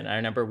season. I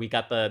remember we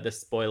got the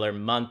spoiler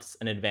months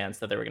in advance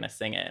that they were going to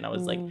sing it, and I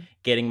was like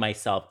getting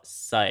myself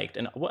psyched.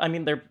 And I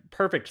mean, they're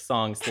perfect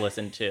songs to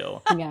listen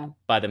to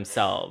by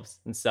themselves.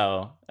 And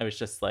so I was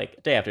just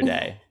like, day after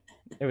day.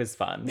 It was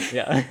fun.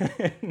 Yeah.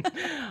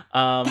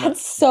 That's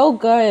so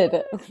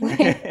good.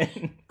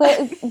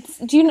 But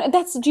do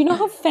you know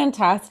how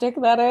fantastic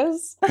that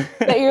is?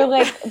 That you're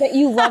like that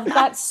you loved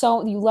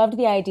you loved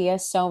the idea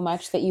so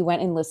much that you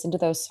went and listened to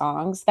those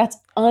songs. That's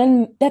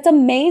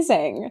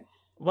amazing.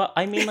 Well,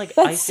 I mean, like,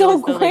 that's so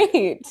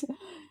great.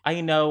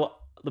 I know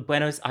the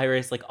Buenos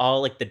Aires, like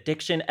all like the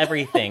diction,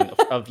 everything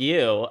of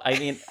you. I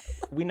mean,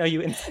 we know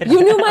you inside.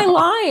 You knew my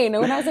line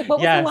when I was like, "What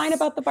was the line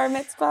about the bar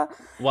mitzvah?"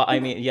 Well, I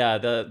mean, yeah,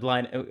 the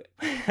line,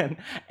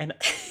 and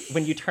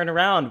when you turn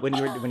around, when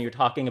you're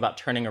talking about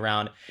turning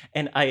around,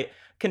 and I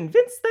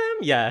convinced them,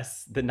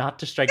 yes, not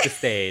to strike the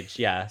stage.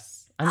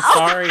 Yes, I'm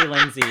sorry,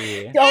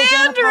 Lindsay.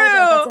 Andrew,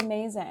 that's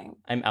amazing.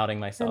 I'm outing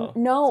myself.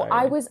 No,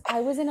 sorry.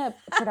 I was in a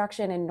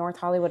production in North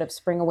Hollywood of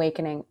Spring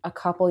Awakening a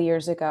couple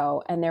years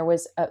ago, and there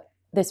was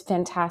this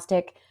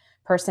fantastic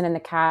person in the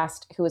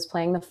cast who was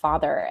playing the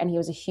father, and he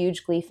was a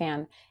huge Glee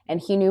fan, and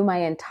he knew my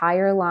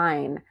entire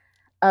line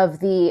of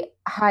the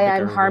 "Hi,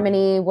 I'm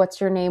Harmony,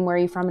 what's your name, where are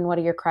you from, and what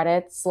are your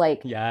credits?"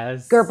 Like,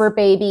 yes, Gerber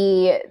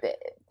baby,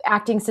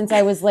 acting since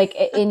I was like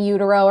in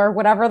utero or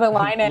whatever the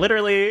line is.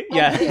 Literally,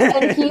 yeah.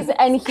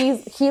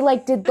 He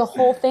like did the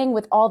whole thing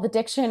with all the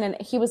diction, and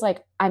he was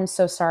like, "I'm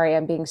so sorry,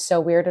 I'm being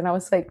so weird," and I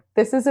was like,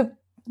 This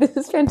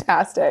is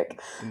fantastic.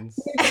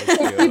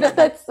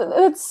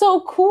 That's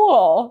so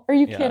cool. Are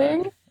you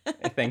kidding?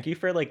 Thank you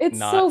for like it's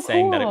not so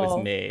saying cool. that it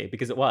was me,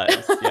 because it was.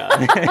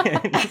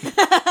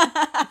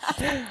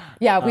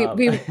 Yeah.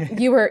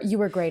 You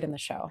were great in the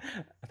show.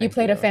 You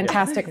played a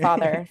fantastic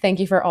father.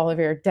 Thank you for all of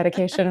your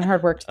dedication and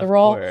hard work to the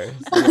role.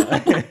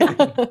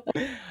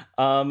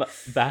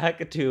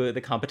 Back to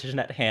the competition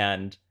at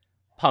hand,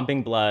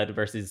 Pumping Blood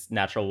versus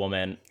Natural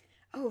Woman.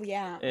 Oh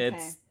yeah.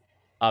 It's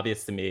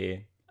obvious to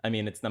me. I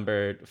mean, it's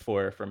number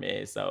 4 for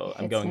me, so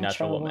I'm going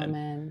Natural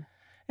Woman.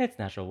 It's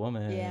Natural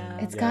Woman. Yeah.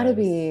 It's gotta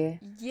be.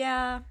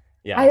 Yeah.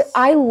 Yes.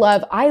 I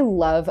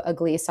love a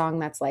Glee song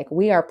that's like,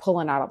 we are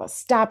pulling out all the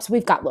stops.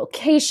 We've got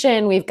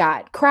location, we've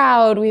got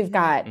crowd, we've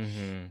got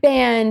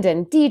band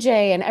and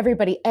DJ, and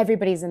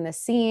everybody's in the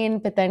scene.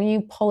 But then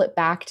you pull it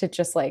back to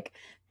just like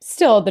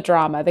still the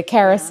drama, the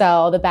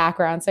carousel, the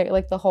background, so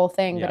like the whole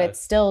thing. But it's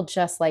still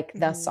just like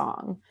the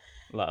song.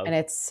 Love. And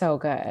it's so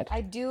good.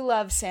 I do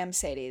love Sam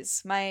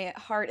Sadie's. My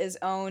heart is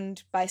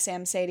owned by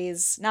Sam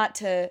Sadie's.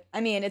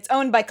 It's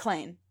owned by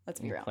Klaine.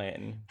 Let's be real.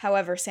 Klaine.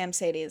 However, Sam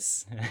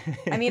Sadie's.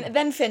 I mean,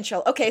 then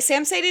Finchel. Okay,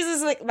 Sam Sadie's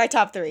is like my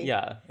top 3.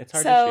 Yeah, it's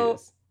hard to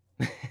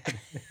choose.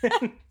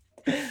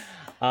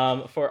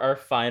 For our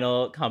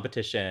final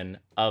competition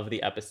of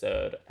the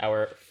episode,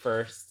 our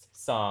first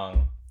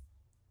song,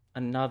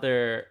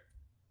 another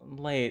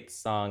late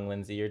song,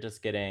 Lindsay. You're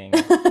just getting.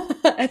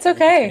 It's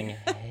okay.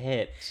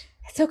 Hit.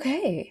 It's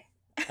okay.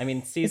 I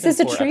mean, season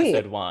 4,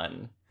 episode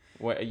 1,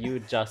 where you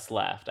just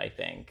left, I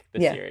think,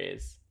 the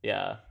series.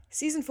 Yeah.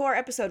 Season 4,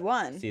 episode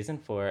 1. Season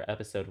 4,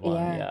 episode 1,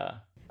 yeah.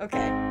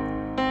 Okay.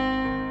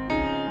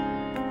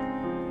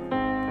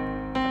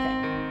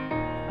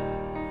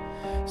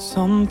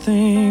 Some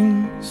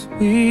things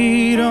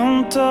we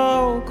don't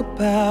talk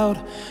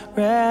about,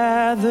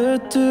 rather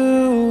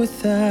do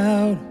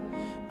without.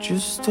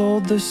 Just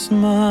hold the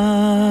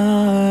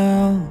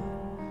smile.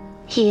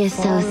 He is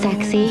so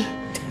sexy.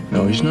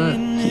 No, he's not.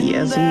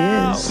 Yes,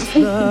 he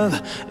is. Love,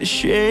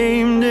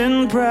 ashamed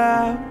and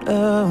proud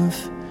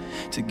of,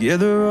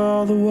 together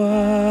all the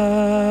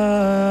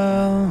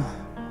while.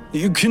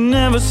 You can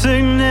never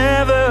say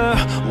never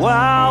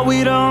while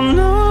we don't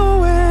know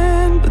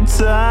when, but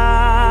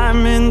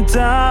time and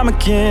time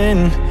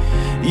again,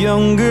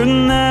 younger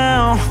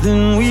now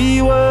than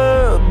we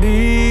were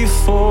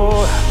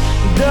before.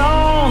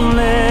 Don't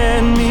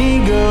let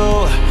me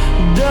go.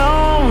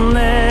 Don't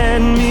let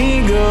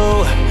me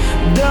go.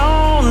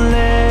 Don't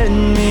let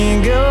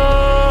me go.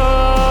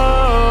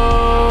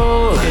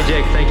 Okay,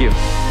 Jake, thank you.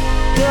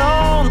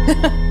 Don't.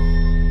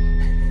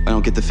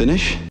 don't get the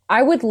finish?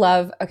 I would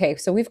love, okay,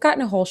 so we've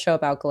gotten a whole show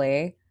about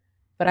Glee,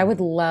 but I would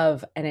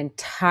love an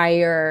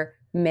entire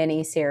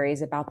mini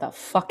series about the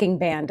fucking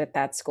band at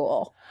that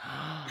school.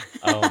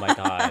 Oh my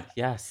God.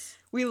 Yes.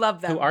 We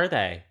love them. Who are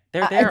they?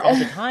 They're there all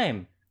the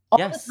time. All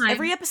Yes. the time.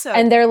 Every episode.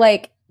 And they're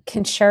like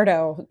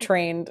concerto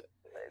trained,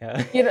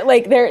 Yeah. you know,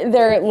 like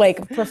they're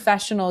like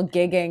professional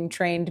gigging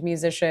trained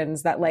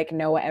musicians that like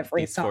know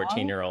every These song.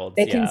 14-year-olds.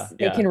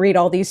 They can read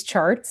all these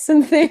charts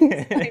and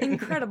things.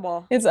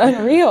 Incredible. It's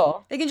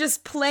unreal. They can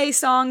just play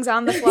songs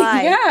on the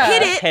fly. Yeah.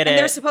 Hit it, Hit and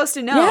they're it. supposed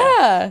to know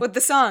Yeah. with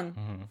the song.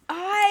 Mhm.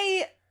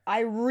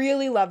 I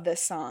really love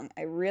this song.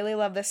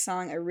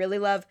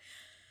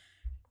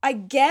 I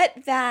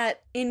get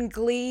that in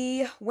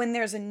Glee, when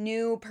there's a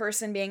new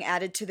person being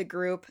added to the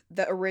group,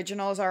 the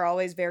originals are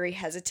always very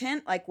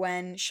hesitant. Like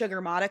when Sugar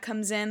Mata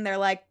comes in, they're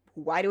like,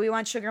 why do we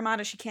want Sugar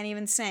Mata? She can't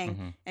even sing.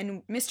 Mhm.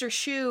 And Mr.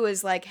 Shu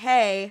is like,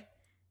 hey,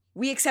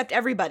 we accept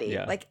everybody.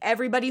 Yeah. Like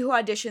everybody who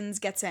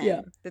auditions gets in.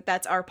 Yeah.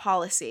 That's our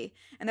policy.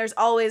 And there's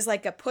always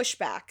like a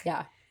pushback.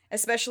 Yeah.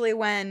 Especially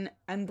when,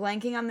 I'm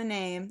blanking on the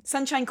name,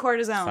 Sunshine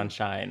Cortisone.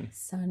 Sunshine.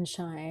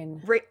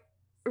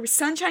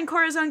 Sunshine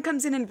Corazon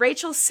comes in and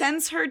Rachel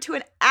sends her to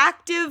an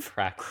active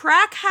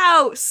Crack.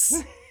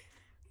 house.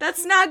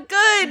 That's not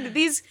good.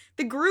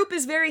 The group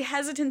is very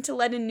hesitant to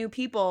let in new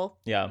people,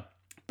 Yeah.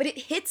 but it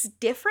hits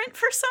different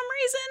for some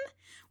reason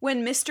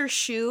when Mr.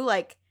 Shu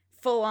like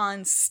full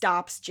on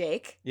stops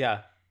Jake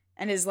Yeah.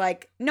 and is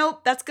like,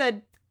 "Nope, that's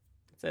good.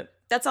 That's it.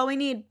 That's all we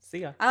need." See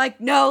ya. I like,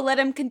 "No, let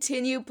him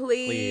continue,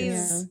 please."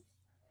 Please. Yeah.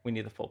 We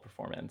need the full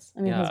performance.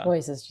 I mean, yeah. his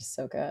voice is just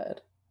so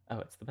good. Oh,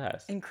 it's the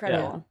best.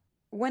 Incredible.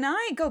 When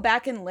I go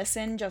back and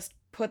listen, just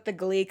put the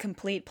Glee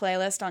complete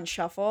playlist on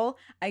shuffle,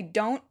 I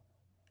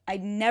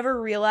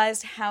never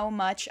realized how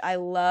much I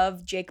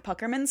love Jake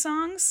Puckerman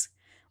songs.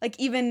 Like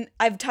even,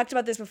 I've talked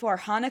about this before,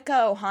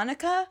 Hanukkah, oh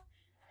Hanukkah.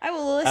 I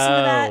will listen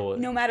to that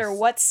no matter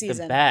what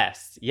season. The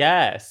best.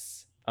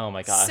 Yes. Oh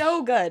my gosh.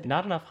 So good.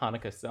 Not enough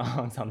Hanukkah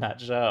songs on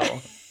that show.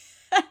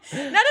 Not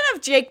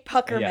enough Jake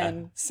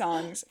Puckerman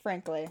songs,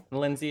 frankly.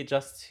 Lindsay,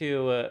 just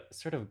to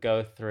sort of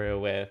go through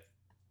with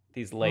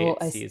these late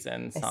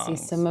season songs. I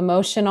see some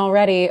emotion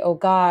already. Oh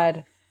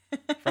God.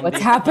 From What's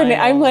the happening?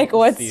 I'm final like,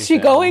 what's she season.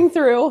 going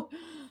through?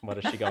 What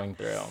is she going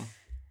through?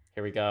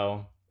 Here we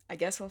go. I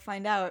guess we'll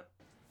find out.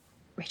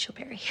 Rachel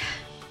Berry.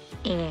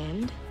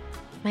 And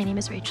my name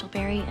is Rachel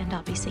Berry, and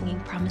I'll be singing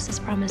Promises,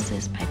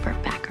 Promises by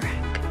Burt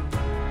Bacharach.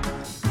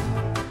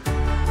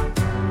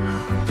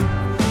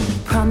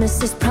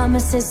 Promises,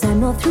 promises,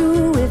 I'm all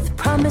through with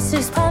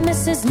promises,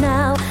 promises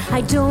now.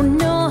 I don't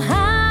know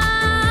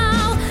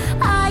how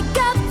I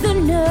got the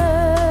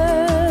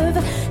nerve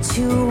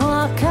to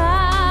walk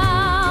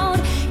out.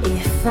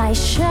 If I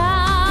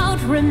shout,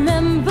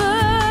 remember,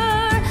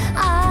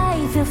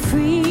 I feel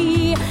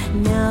free.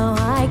 Now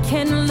I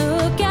can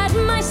look at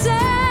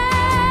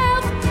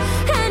myself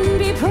and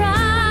be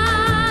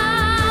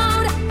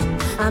proud.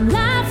 I'm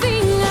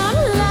laughing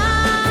out loud.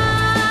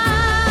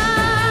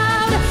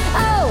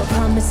 Oh,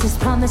 promises,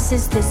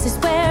 promises, this is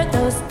where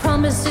those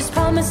promises,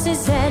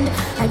 promises end.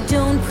 I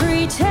don't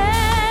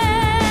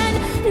pretend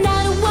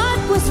that what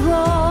was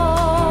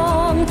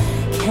wrong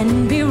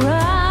can be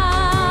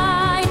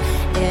right.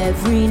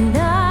 Every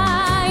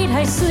night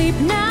I sleep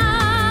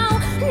now,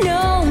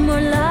 no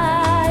more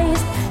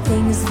lies.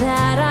 Things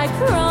that I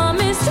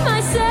promised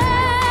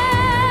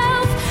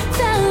myself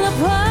fell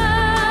apart,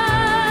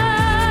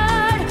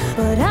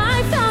 but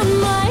I found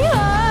my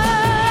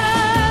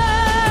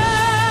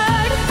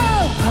heart.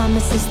 Oh,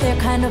 promises, their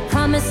kind of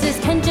promises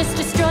can just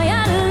destroy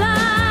a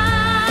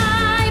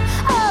life.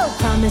 Oh,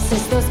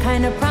 promises, those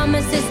kind of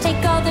promises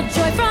take all the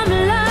joy from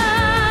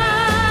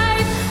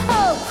life.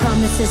 Oh,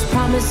 promises,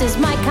 promises,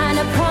 my kind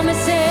of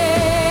promises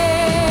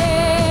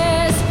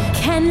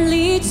can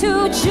lead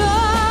to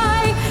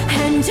joy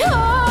and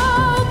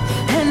hope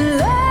and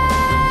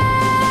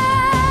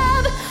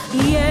love.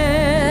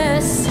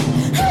 Yes,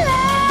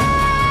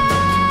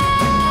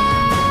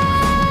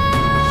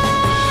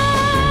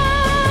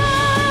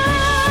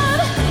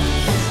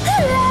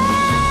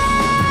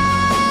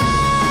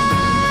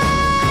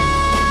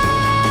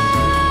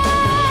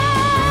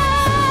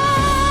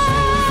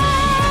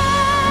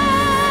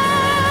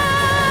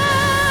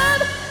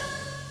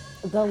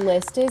 The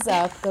list is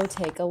up. Go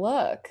take a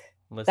look.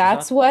 List is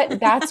That's up. what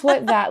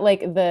that like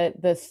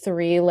the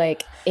three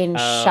like in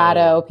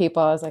shadow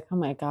people. I was like, oh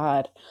my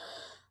God.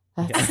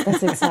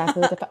 That's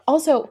exactly what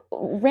also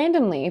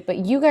randomly, but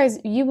you guys,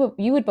 you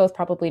would both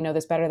probably know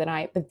this better than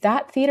I, but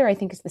that theater I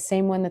think is the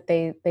same one that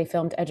they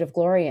filmed Edge of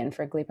Glory in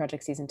for Glee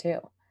Project season 2.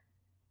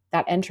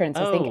 That entrance,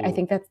 I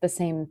think that's the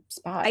same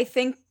spot. I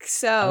think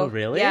so. Oh,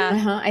 really?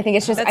 Yeah. I think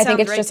it's just That I think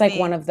sounds it's right just to like me.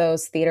 one of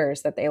those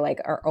theaters that they like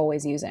are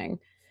always using.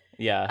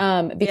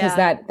 Yeah. Because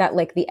Yeah. that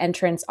like the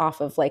entrance off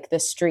of like the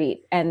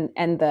street and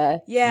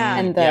the Yeah.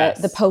 and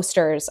Yes. the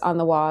posters on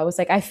the wall. I was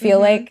like, I feel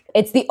Mhm. like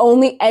it's the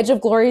only Edge of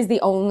Glory is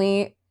the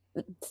only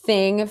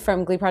thing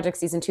from Glee Project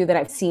season 2 that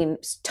I've seen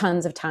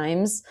tons of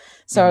times.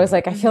 So I was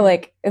like, I feel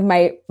like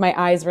my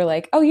eyes were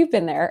like, oh, you've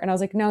been there. And I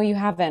was like, no, you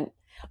haven't.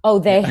 Oh,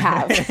 they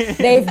have.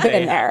 They've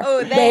been there.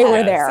 Oh, they were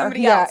have. there.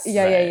 Somebody yeah, else.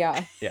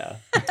 yeah.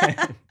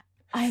 Yeah.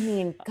 I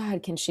mean,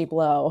 God, can she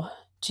blow?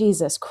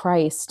 Jesus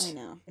Christ. I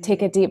know.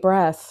 Take a deep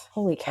breath.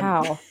 Holy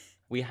cow.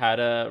 We had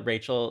a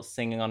Rachel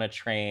singing on a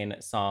train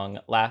song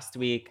last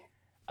week.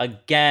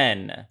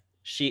 Again,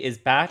 she is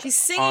back. She's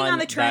singing on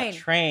the train. That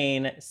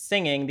train,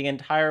 singing the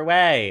entire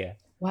way.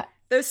 What?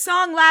 The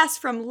song lasts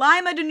from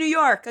Lima to New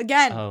York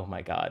again. Oh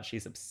my God,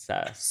 she's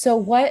obsessed. So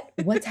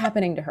what's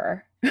happening to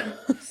her?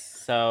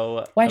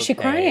 So Why is she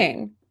okay,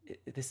 crying?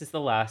 This is the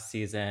last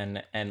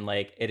season, and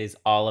like it is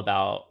all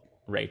about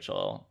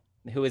Rachel,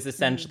 who is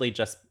essentially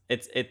just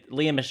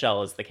Leah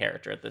Michelle is the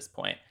character at this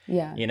point.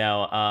 Yeah. You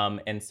know,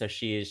 and so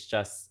she is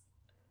just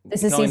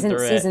This is going season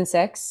through it. season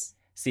 6.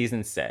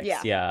 Season 6, Yeah.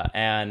 yeah.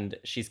 And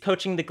she's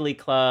coaching the Glee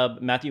Club.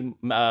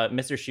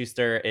 Mr.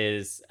 Schuster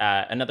is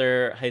at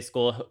another high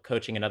school,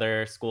 coaching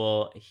another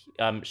school.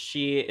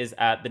 She is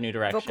at the New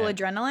Direction. Vocal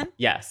Adrenaline?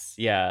 Yes,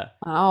 yeah.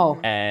 Wow.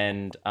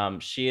 And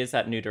she is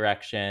at New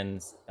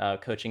Directions,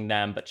 coaching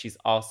them, but she's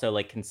also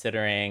like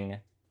considering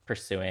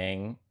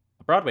pursuing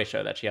a Broadway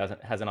show that she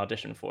has an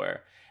audition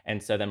for.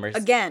 And so then we're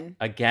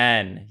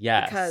again,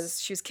 yes,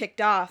 Because she was kicked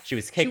off. She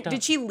was kicked off.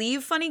 Did she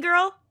leave Funny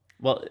Girl?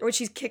 Well, Or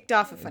she's kicked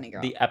off of Funny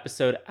Girl? the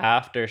episode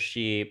after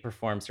she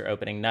performs her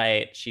opening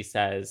night, she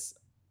says,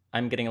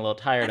 "I'm getting a little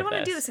tired of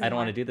this. I don't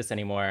want to do this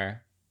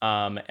anymore."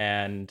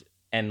 And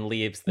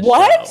leaves the show.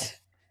 What?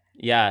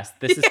 Yes,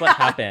 this is what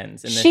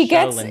happens in this She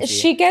show, Lindsay.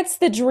 she gets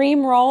the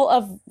dream role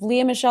of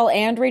Leah Michelle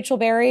and Rachel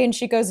Berry, and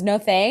she goes, "No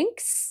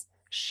thanks."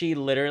 She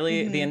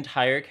literally, the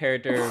entire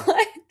character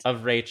What?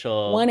 of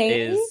Rachel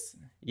 180?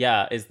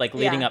 is like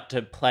leading Yeah. up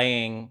to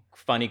playing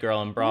Funny Girl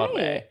on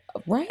Broadway.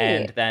 Right.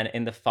 And then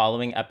in the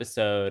following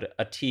episode,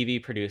 a TV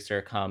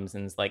producer comes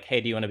and is like, "Hey,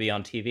 do you want to be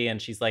on TV?"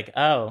 And she's like,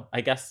 "Oh,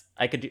 I guess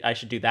I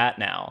should do that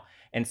now."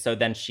 And so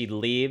then she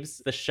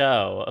leaves the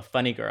show of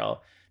Funny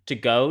Girl to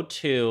go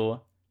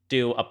to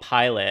do a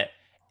pilot.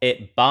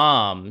 It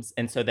bombs,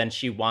 and so then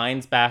she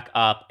winds back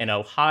up in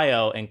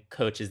Ohio and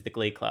coaches the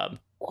Glee Club.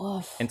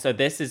 Oof. And so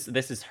this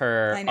is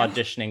her I know.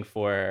 auditioning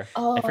for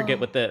I forget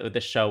what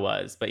the show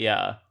was, but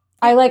yeah.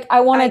 I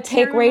want I to can't take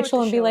remember what Rachel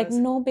the and be show like, is.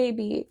 "No,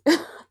 baby,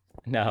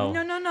 No.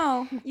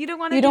 No. You don't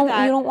want to you do don't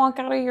that. you don't walk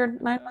out of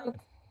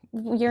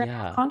your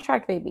Yeah.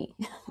 contract, baby."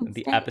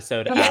 The Stay.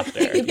 episode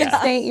after. You Yeah.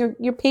 stay.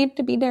 You're paid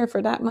to be there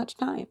for that much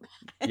time.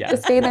 Yeah. To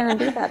stay there and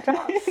do that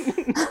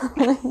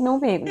job. No,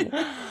 baby.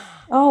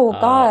 Oh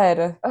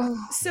God. Ugh.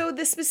 So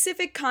the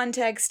specific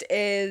context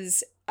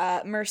is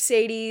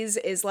Mercedes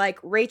is like,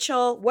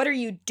 "Rachel, what are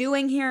you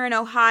doing here in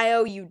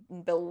Ohio? You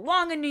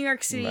belong in New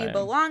York City. You Right.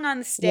 belong on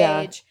the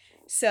Yeah. stage."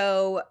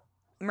 So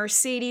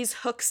Mercedes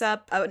hooks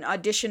up an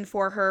audition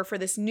for her for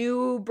this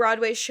new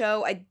Broadway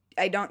show.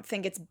 I don't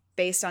think it's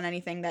based on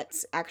anything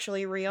that's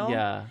actually real.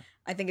 Yeah.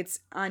 I think it's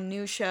a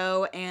new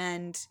show,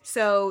 and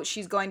so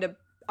she's going to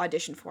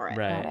audition for it.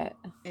 Right. Got it.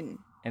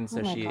 And so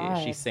Oh my she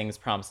God. sings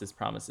Promises,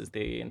 Promises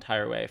the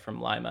entire way from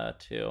Lima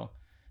to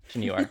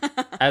New York,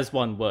 as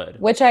one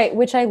would. Which I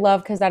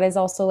love, because that is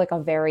also like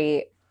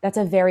that's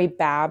a very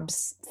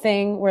Babs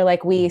thing, where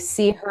like we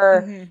see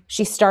her,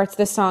 she starts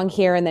the song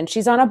here and then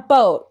she's on a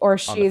boat, or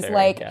she's ferry,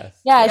 like,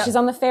 yes. yeah, Yep. she's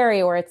on the ferry,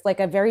 or it's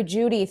like a very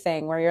Judy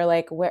thing where you're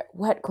like,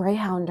 what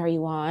Greyhound are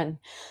you on?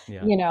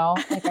 Yeah. You know,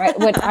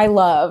 like I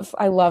love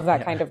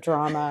that kind of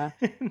drama.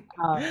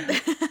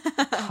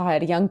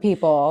 God, young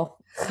people.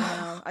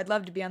 No, I'd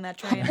love to be on that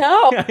train.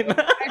 No,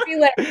 I'd be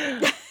like,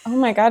 oh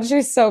my God,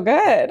 she's so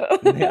good.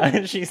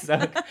 Yeah, she's so.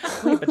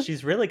 Wait, but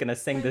she's really gonna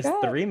sing this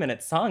God.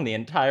 3-minute song the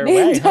entire The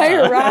way.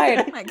 entire huh?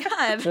 ride. Oh my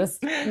God.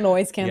 Just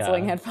noise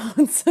canceling Yeah.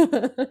 headphones.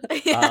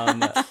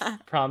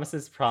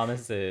 Promises,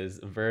 Promises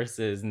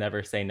versus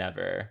Never Say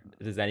Never.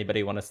 Does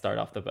anybody want to start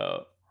off the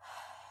vote?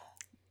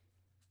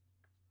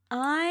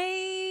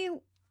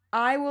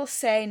 I will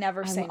say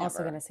never say I'm never.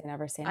 also gonna say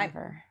never say I-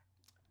 never.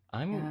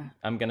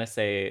 I'm gonna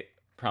say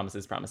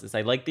Promises, Promises.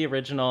 I like the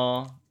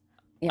original.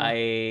 Yeah.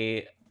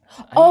 I'm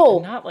Oh,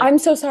 not like, I'm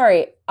so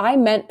sorry. I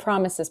meant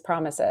Promises,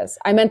 Promises.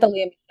 I meant the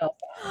Liam Michelle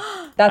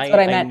song. That's what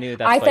I meant. knew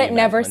that's I what thought you meant,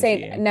 never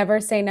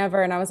Lindsay. say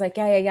never, and I was like,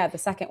 yeah, the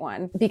second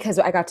one, because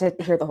I got to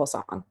hear the whole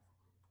song.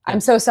 I'm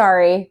so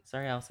sorry.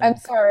 Sorry, Allison. I'm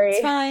sorry.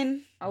 It's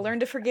fine. I'll learn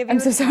to forgive you. I'm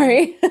so with time.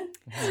 sorry.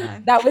 Yeah.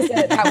 That was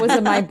it. That was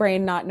my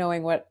brain not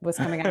knowing what was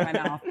coming out of my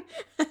mouth.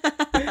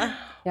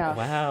 Yeah.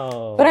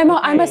 Wow. But I'm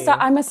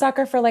okay. a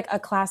sucker for like a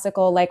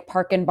classical like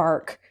Park and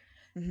Bark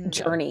Mhm.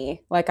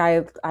 journey. Like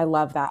I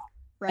love that.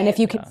 Right. And if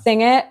you can Yeah.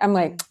 sing it, I'm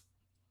like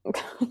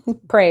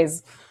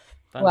praise.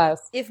 Fun.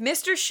 Bless. If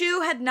Mr.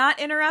 Shu had not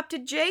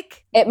interrupted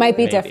Jake, It might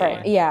be Maybe.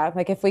 different. Yeah.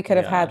 Like if we could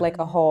have Yeah. had like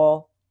a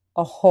whole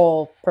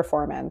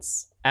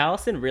performance.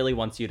 Allison really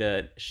wants you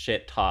to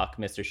shit talk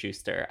Mr.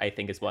 Schuster, I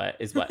think is what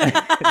is what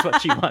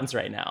she wants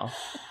right now.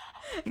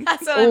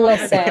 that's what I'm aiming for.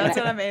 Listen. That's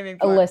what I'm aiming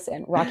for.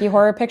 Listen, Rocky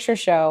Horror Picture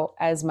Show,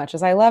 as much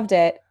as I loved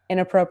it,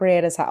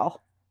 inappropriate as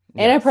hell.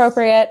 Yes.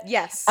 Inappropriate.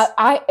 Yes.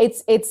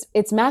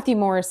 It's Matthew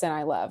Morrison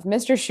I love.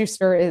 Mr.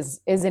 Schuster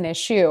is an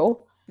issue.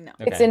 No.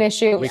 It's Okay. an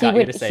issue. We got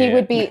you to say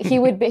it.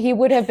 He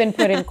would have been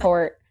put in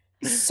court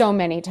so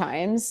many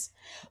times.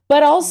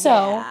 But also,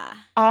 Yeah.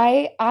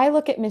 I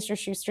look at Mr.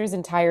 Schuster's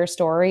entire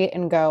story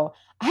and go,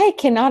 I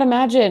cannot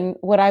imagine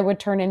what I would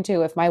turn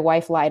into if my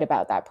wife lied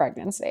about that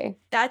pregnancy.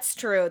 That's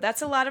true.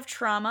 That's a lot of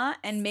trauma,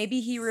 and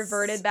maybe he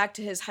reverted back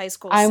to his high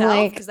school I'm self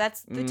like, because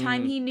that's the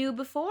time he knew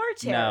before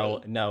Terry.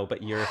 No,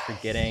 but you're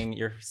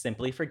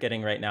simply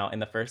forgetting right now in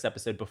the first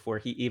episode before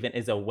he even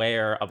is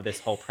aware of this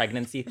whole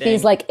pregnancy thing.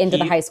 He's like into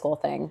the high school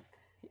thing.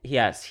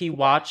 Yes, he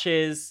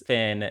watches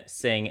Finn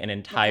sing an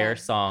entire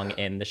song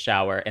in the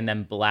shower and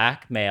then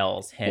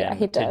blackmails him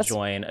he to does.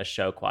 join a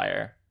show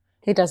choir.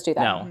 He does do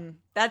that. No.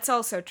 That's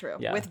also true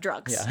Yeah. with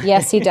drugs. Yeah.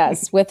 Yes, he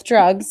does with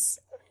drugs,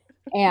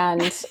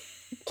 and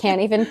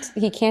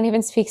he can't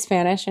even speak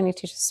Spanish, and he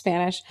teaches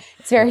Spanish.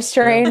 It's very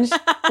strange,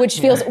 which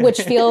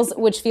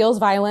feels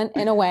violent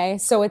in a way.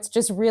 So it's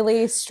just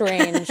really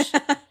strange.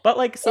 But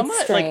like somewhat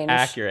like strange.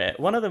 accurate.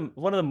 One of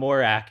the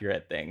more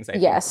accurate things I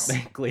Yes.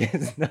 think Glee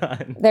has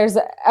done. There's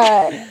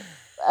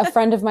a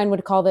friend of mine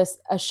would call this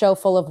a show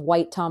full of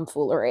white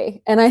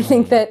tomfoolery, and I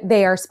think that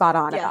they are spot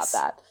on about Yes.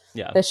 that.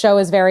 Yeah. The show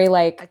is very I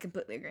like,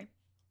 completely agree.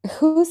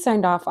 who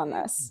signed off on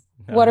this?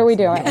 What are we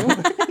doing?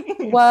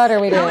 What are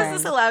we doing? How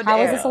is this allowed to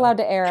How is air? this allowed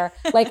to air?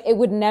 Like it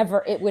would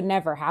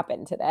never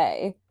happen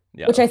today,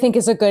 Yeah. which I think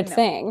is a good No.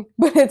 thing.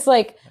 But it's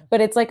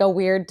like a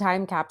weird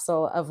time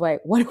capsule of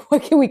like, what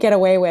can we get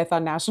away with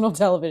on national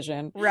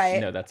television Right.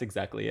 No, that's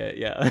exactly it.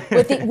 Yeah.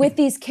 with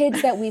these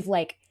kids that we've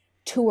like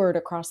toured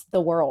across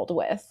the world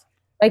with?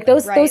 Like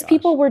those Right.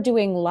 people were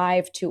doing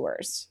live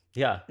tours.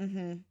 Yeah.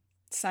 Mm-hmm.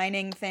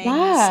 Signing things,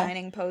 Yeah.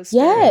 signing posters.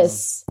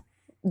 Yes.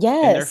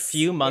 Yes. And they're a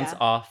few months Yeah.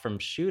 off from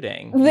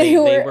shooting. They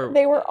were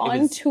it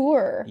on was-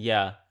 tour.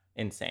 Yeah.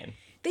 Insane.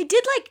 They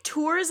did like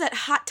tours at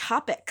Hot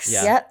Topics.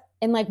 Yeah. Yep.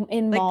 And like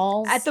in Like,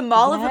 malls. at the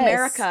Mall of Yes.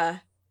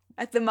 America.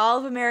 At the Mall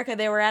of America,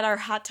 they were at our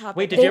Hot Topic.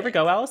 Wait, did you ever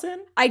go,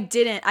 Allison? I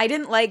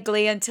didn't like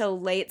Glee until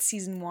late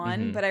season 1,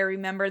 Mhm. but I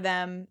remember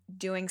them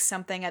doing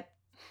something at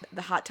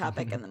the Hot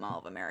Topic in the Mall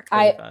of America.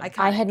 I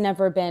Iconic. had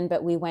never been,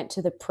 but we went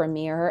to the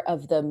premiere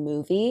of the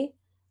movie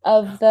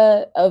of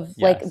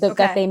like Yes. that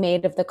Okay. they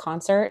made of the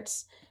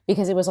concerts,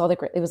 because it was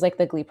like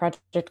the Glee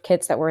Project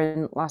kids that were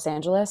in Los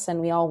Angeles, and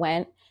we all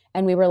went,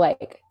 and we were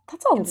like,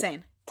 that's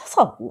insane. that's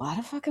a lot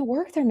of fucking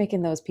work they're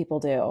making those people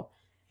do.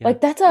 Yeah.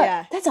 Like that's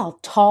a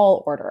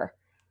tall order.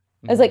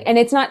 It's like, and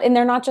it's not, and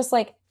they're not just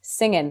like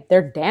singing,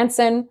 they're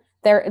dancing.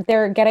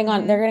 They're getting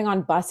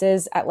on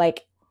buses at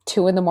like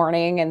 2 a.m.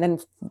 and then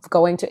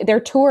they're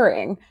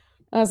touring.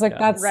 I was like, Yeah.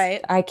 that's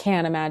Right. I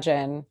can't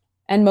imagine.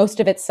 And most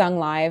of it's sung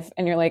live,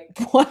 and you're like,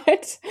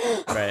 what?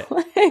 Right.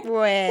 Like,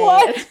 Wait.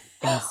 what?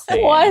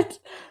 Insane. What?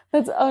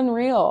 That's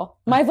unreal.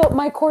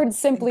 My chords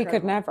simply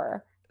could Incredible.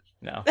 never.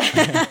 No.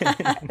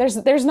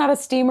 There's not a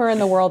steamer in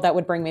the world that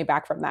would bring me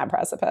back from that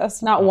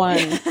precipice. Not one.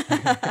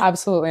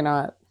 Absolutely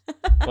not.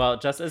 Well,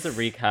 just as a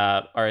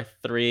recap, our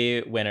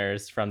 3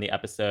 winners from the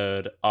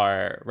episode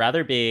are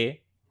Rather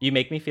Be, You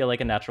Make Me Feel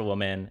Like a Natural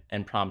Woman,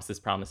 and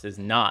Promises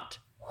Not,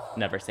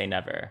 Never Say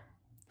Never.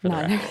 For the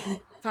None. record.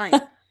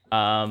 Fine.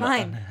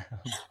 Fine.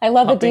 I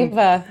love a Pumping-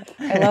 diva.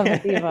 I love a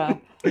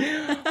diva.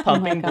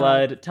 Pumping God.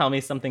 Blood, Tell Me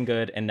Something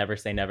Good, and Never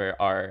Say Never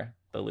are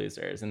the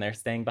losers, and they're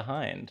staying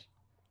behind.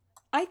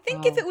 I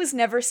think if it was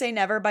Never Say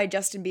Never by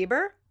Justin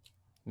Bieber,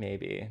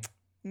 Maybe.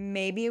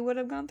 maybe it would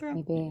have gone through.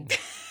 Maybe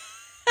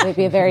it would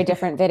be a very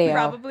different video.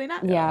 Probably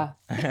not. Yeah,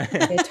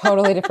 a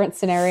totally different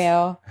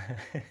scenario.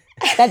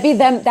 That'd be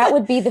them. That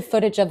would be the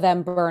footage of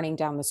them burning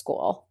down the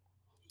school.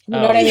 You know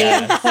Oh, what I mean?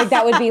 yes. Like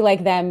that would be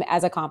like them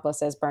as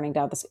accomplices burning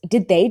down the school.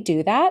 Did they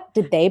do that?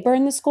 Did they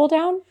burn the school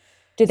down?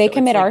 Did they So it's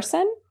commit like-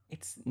 arson?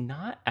 It's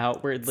not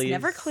outwardly It's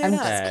never cleared I'm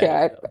up. just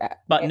said, kidding.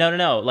 But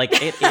no.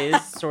 Like it is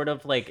sort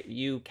of like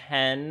you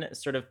can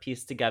sort of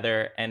piece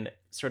together and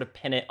sort of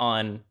pin it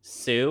on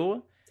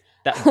Sue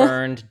that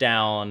burned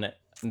down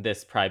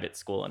this private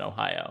school in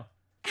Ohio.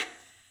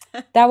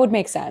 That would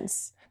make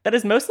sense. That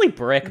is mostly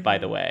brick, by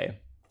the way.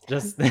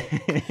 Just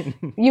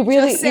You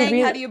really, Just saying, you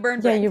really, how do you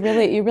burn Yeah,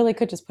 brick? you really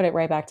could just put it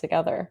right back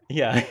together.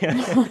 yeah.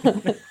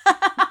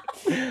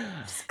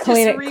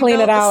 Clean to it rebuild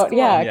the out. school.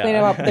 Yeah, Yeah. clean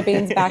it up. The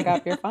beans back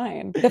up. You're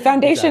fine. The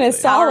foundation is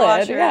Exactly. Power solid.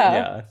 washer. Yeah.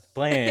 Yeah.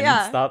 Blaine,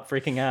 Yeah. stop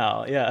freaking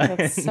out. Yeah.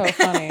 That's so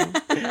funny.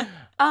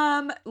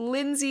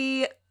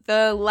 Lindsay,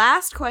 the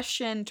last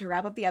question to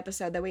wrap up the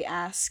episode that we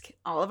ask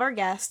all of our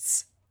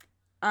guests,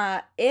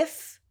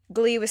 if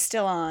Glee was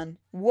still on,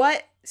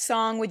 what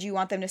song would you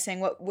want them to sing?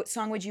 What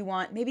song would you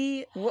want?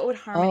 Maybe what would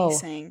Harmony Oh.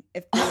 sing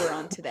if Glee were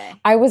on today?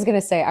 I was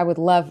gonna say I would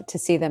love to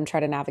see them try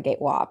to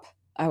navigate WAP.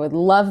 I would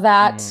love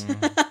that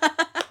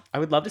I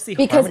would love to see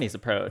Because- Harmony's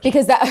approach.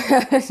 because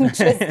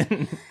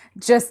that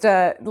just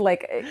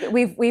like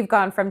we've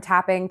gone from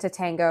tapping to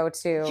tango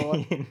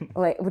to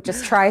like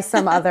just try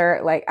some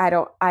other like I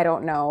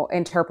don't know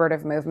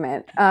interpretive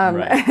movement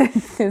Right.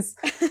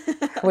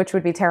 which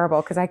would be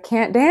terrible because I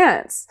can't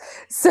dance.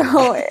 So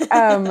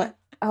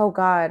oh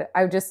god,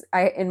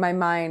 I in my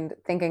mind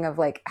thinking of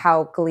like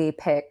how Glee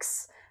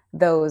picks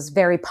those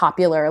very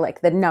popular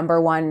like the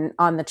number 1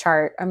 on the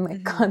chart. I'm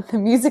like, God, the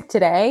music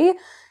today.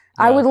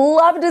 I Yeah. would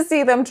love to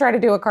see them try to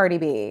do a Cardi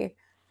B.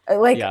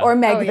 or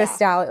Meg Oh, the yeah.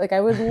 Stallion. Like,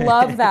 I would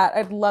love that.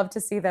 I'd love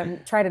to see them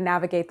try to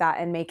navigate that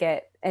and make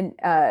it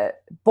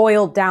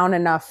boiled down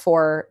enough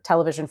for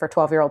television for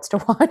 12-year-olds to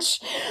watch.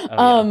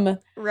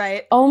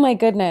 Right. Oh my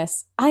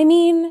goodness. I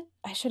mean,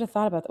 I should have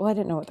thought about that. Well, I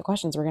didn't know what the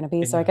questions were going to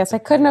be, so I guess I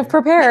couldn't have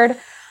prepared.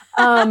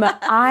 Oh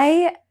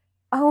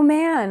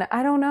man,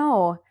 I don't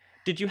know.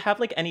 Did you have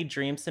like any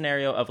dream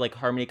scenario of like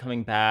Harmony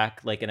coming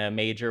back like in a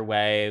major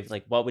way?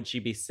 Like, what would she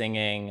be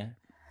singing?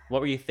 What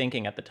were you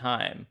thinking at the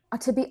time?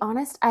 To be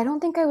honest, I don't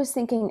think I was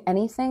thinking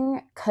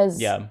anything because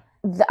Yeah.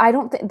 I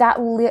don't think that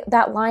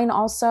line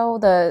also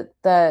the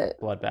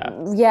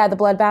Bloodbath. Yeah, the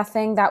bloodbath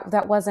thing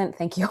that wasn't.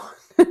 Thank you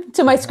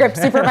to my script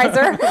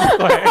supervisor.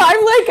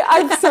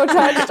 I'm so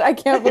touched. I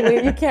can't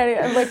believe you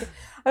can't. I'm like,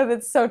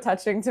 it's so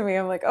touching to me.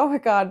 I'm like, oh my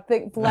God,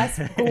 bless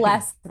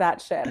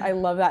that shit. I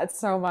love that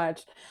so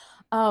much.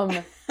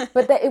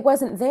 But that it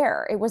wasn't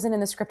there. It wasn't in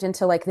the script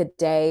until like the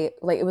day,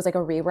 like it was like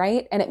a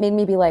rewrite, and it made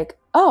me be like,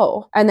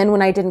 oh. And then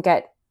when I didn't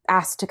get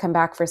asked to come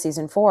back for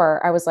season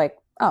 4, I was like,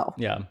 oh,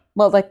 Yeah.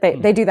 well, like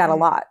they do that a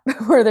lot,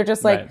 where they're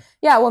just like, Right.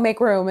 yeah, we'll make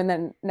room, and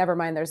then never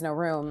mind, there's no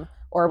room.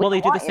 Or Well, they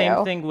do the want same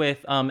you. thing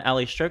with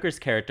Ali Stroker's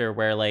character,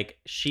 where like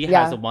she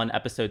Yeah. has a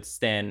 1-episode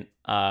stint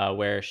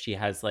where she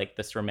has like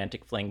this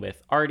romantic fling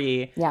with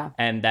Artie. Yeah.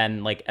 And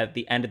then like at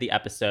the end of the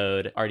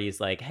episode, Artie's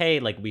like,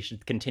 hey, like we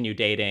should continue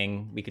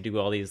dating. We could do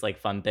all these like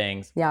fun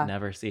things. Yeah.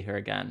 Never see her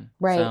again.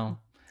 Right. So,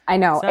 I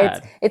know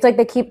sad. it's like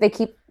they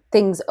keep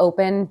things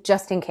open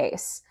just in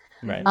case.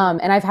 right.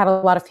 And I've had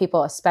a lot of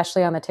people,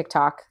 especially on the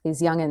TikTok,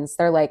 these youngins,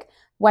 they're like,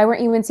 why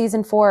weren't you in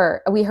season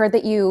 4? We heard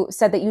that you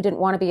said that you didn't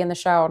want to be in the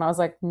show. And I was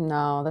like,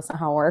 no, that's not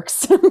how it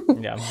works.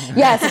 Yeah.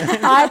 Yes,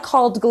 I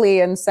called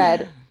Glee and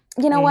said,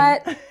 you know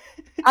what?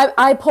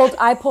 I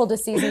pulled a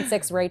season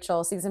 6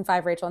 Rachel, season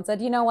 5 Rachel, and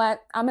said, you know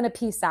what? I'm going to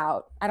peace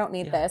out. I don't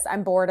need this.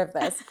 I'm bored of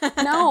this.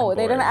 No,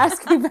 they didn't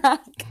ask me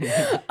back.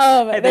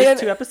 Hey,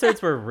 those 2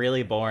 episodes were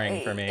really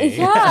boring for me.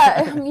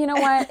 Yeah, you know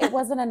what? It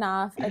wasn't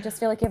enough. I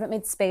just feel like you haven't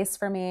made space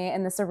for me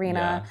in this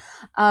arena.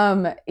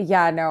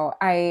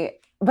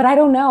 But I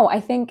don't know.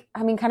 I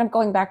mean, kind of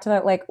going back to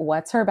that, like,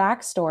 what's her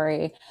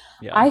backstory?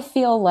 Yeah. I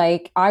feel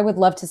like I would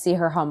love to see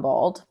her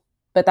humbled,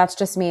 but that's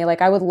just me.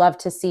 Like, I would love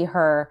to see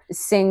her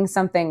sing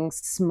something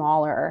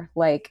smaller,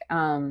 like,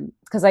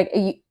 because like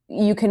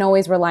you can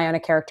always rely on a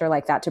character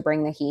like that to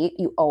bring the heat.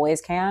 You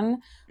always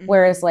can.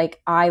 Whereas,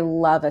 like, I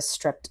love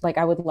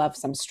I would love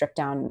some stripped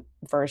down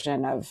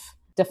version of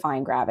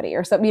Defying Gravity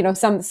or some, you know,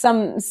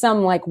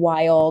 some like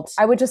wild.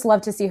 I would just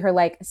love to see her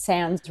like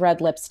sans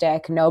red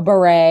lipstick, no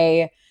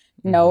beret.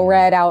 No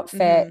red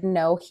outfit,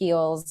 no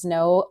heels,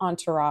 no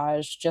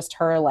entourage, just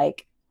her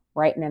like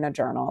writing in a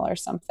journal or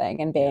something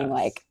and being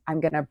like,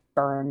 I'm going to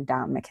burn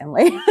down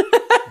McKinley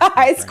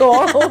High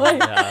School.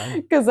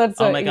 Because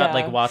that's oh my God,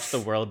 like watch the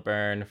world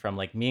burn from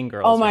like Mean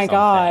Girls. Oh my or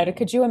God. something.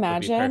 Could you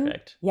imagine?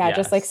 Perfect. Yeah,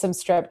 just like some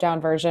stripped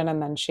down version.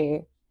 And then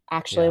she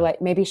actually like,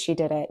 maybe she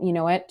did it. You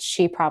know what?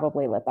 She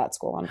probably lit that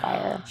school on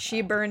fire.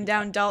 She burned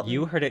down Dalton.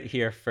 You heard it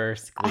here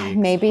first, Gleeks.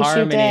 Maybe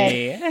Harmony.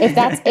 she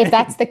did. If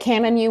that's the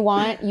canon you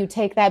want, you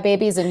take that,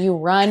 babies, and you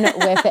run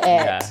with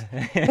it.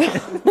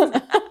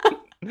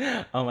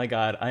 Yeah. Oh my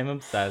God, I'm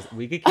obsessed.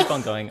 We could keep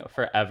on going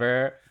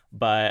forever.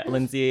 But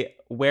Lindsay,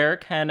 where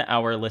can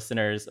our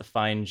listeners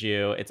find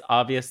you? It's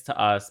obvious to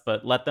us,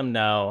 but let them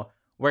know.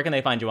 Where can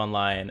they find you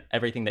online?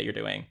 Everything that you're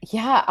doing.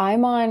 Yeah,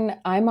 I'm on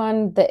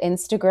the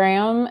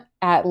Instagram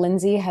at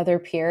Lindsay Heather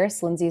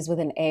Pierce. Lindsay's with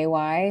an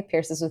AY,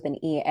 Pierce is with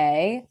an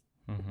EA.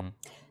 Mm-hmm.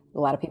 A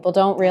lot of people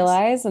don't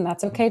realize, and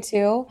that's okay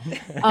too.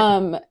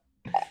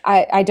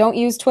 I don't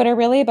use Twitter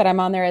really, but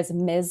I'm on there as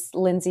Ms.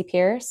 Lindsay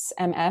Pierce,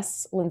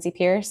 MS Lindsay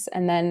Pierce,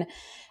 and then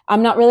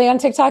I'm not really on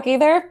TikTok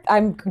either.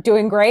 I'm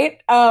doing great,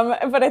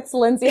 but it's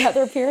Lindsay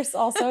Heather Pierce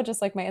also, just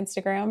like my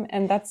Instagram,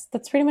 and that's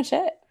pretty much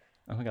it.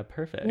 Oh my God,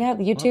 perfect. Yeah,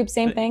 the YouTube,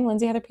 same thing,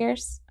 Lindsay Heather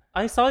Pierce.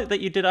 I saw that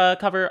you did a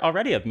cover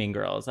already of Mean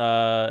Girls,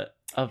 of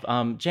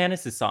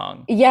Janice's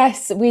song.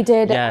 Yes, we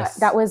did. Yes.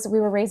 We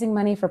were raising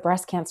money for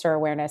breast cancer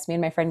awareness, me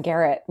and my friend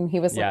Garrett, and he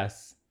was like,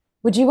 Yes.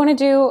 would you want to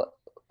do,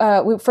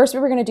 we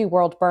were going to do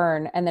World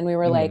Burn, and then we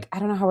were like, I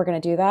don't know how we're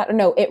going to do that.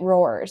 No, It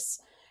Roars.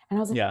 And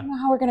I was like, I don't know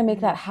how we're going to make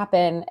that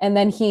happen. And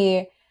then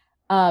he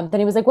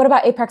was like, what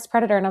about Apex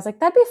Predator? And I was like,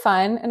 that'd be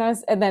fun.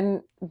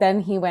 And then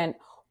he went,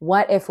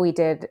 what if we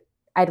did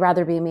I'd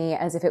Rather Be Me,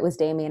 as if it was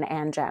Damien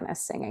and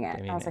Janice singing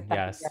it. I was like,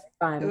 that'd be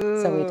fun.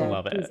 Ooh. So we did.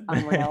 Love it. He's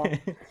unreal.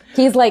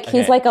 He's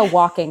like a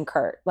walking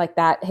Kurt. Like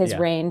that, his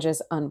range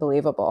is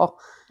unbelievable.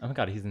 Oh my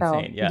God, he's So,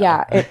 insane. Yeah.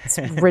 Yeah, it's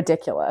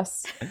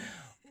ridiculous.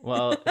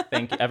 Well,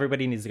 thank you.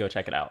 Everybody needs to go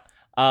check it out.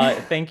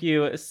 Thank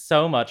you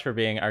so much for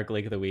being our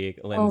Gleek of the Week,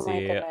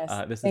 Lindsay. goodness.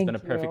 This has been a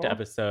Thank perfect you.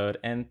 episode,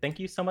 and thank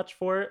you so much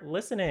for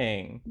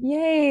listening.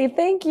 Yay,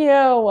 thank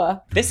you.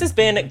 This has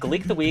been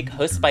Gleek of the Week,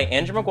 hosted by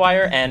Andrew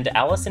McGuire and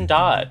Allison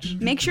Dodge.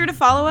 Make sure to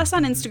follow us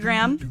on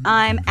Instagram.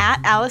 I'm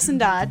at Allison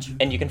Dodge.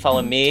 And you can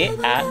follow me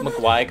at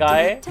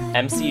McGuy,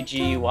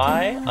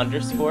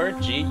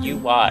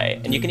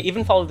 MCGUI_GUY. And you can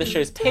even follow the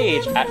show's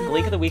page at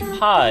Gleek of the Week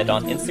Pod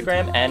on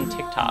Instagram and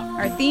TikTok.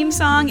 Our theme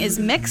song is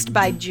mixed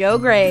by Joe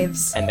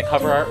Graves. And the cover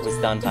cover art was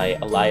done by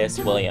Elias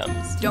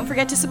Williams. Don't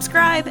forget to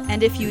subscribe,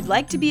 and if you'd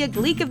like to be a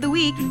Gleek of the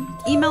Week,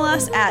 email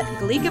us at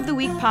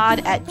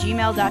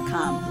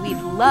gleekoftheweekpod@gmail.com. We'd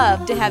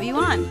love to have you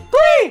on.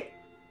 Glee!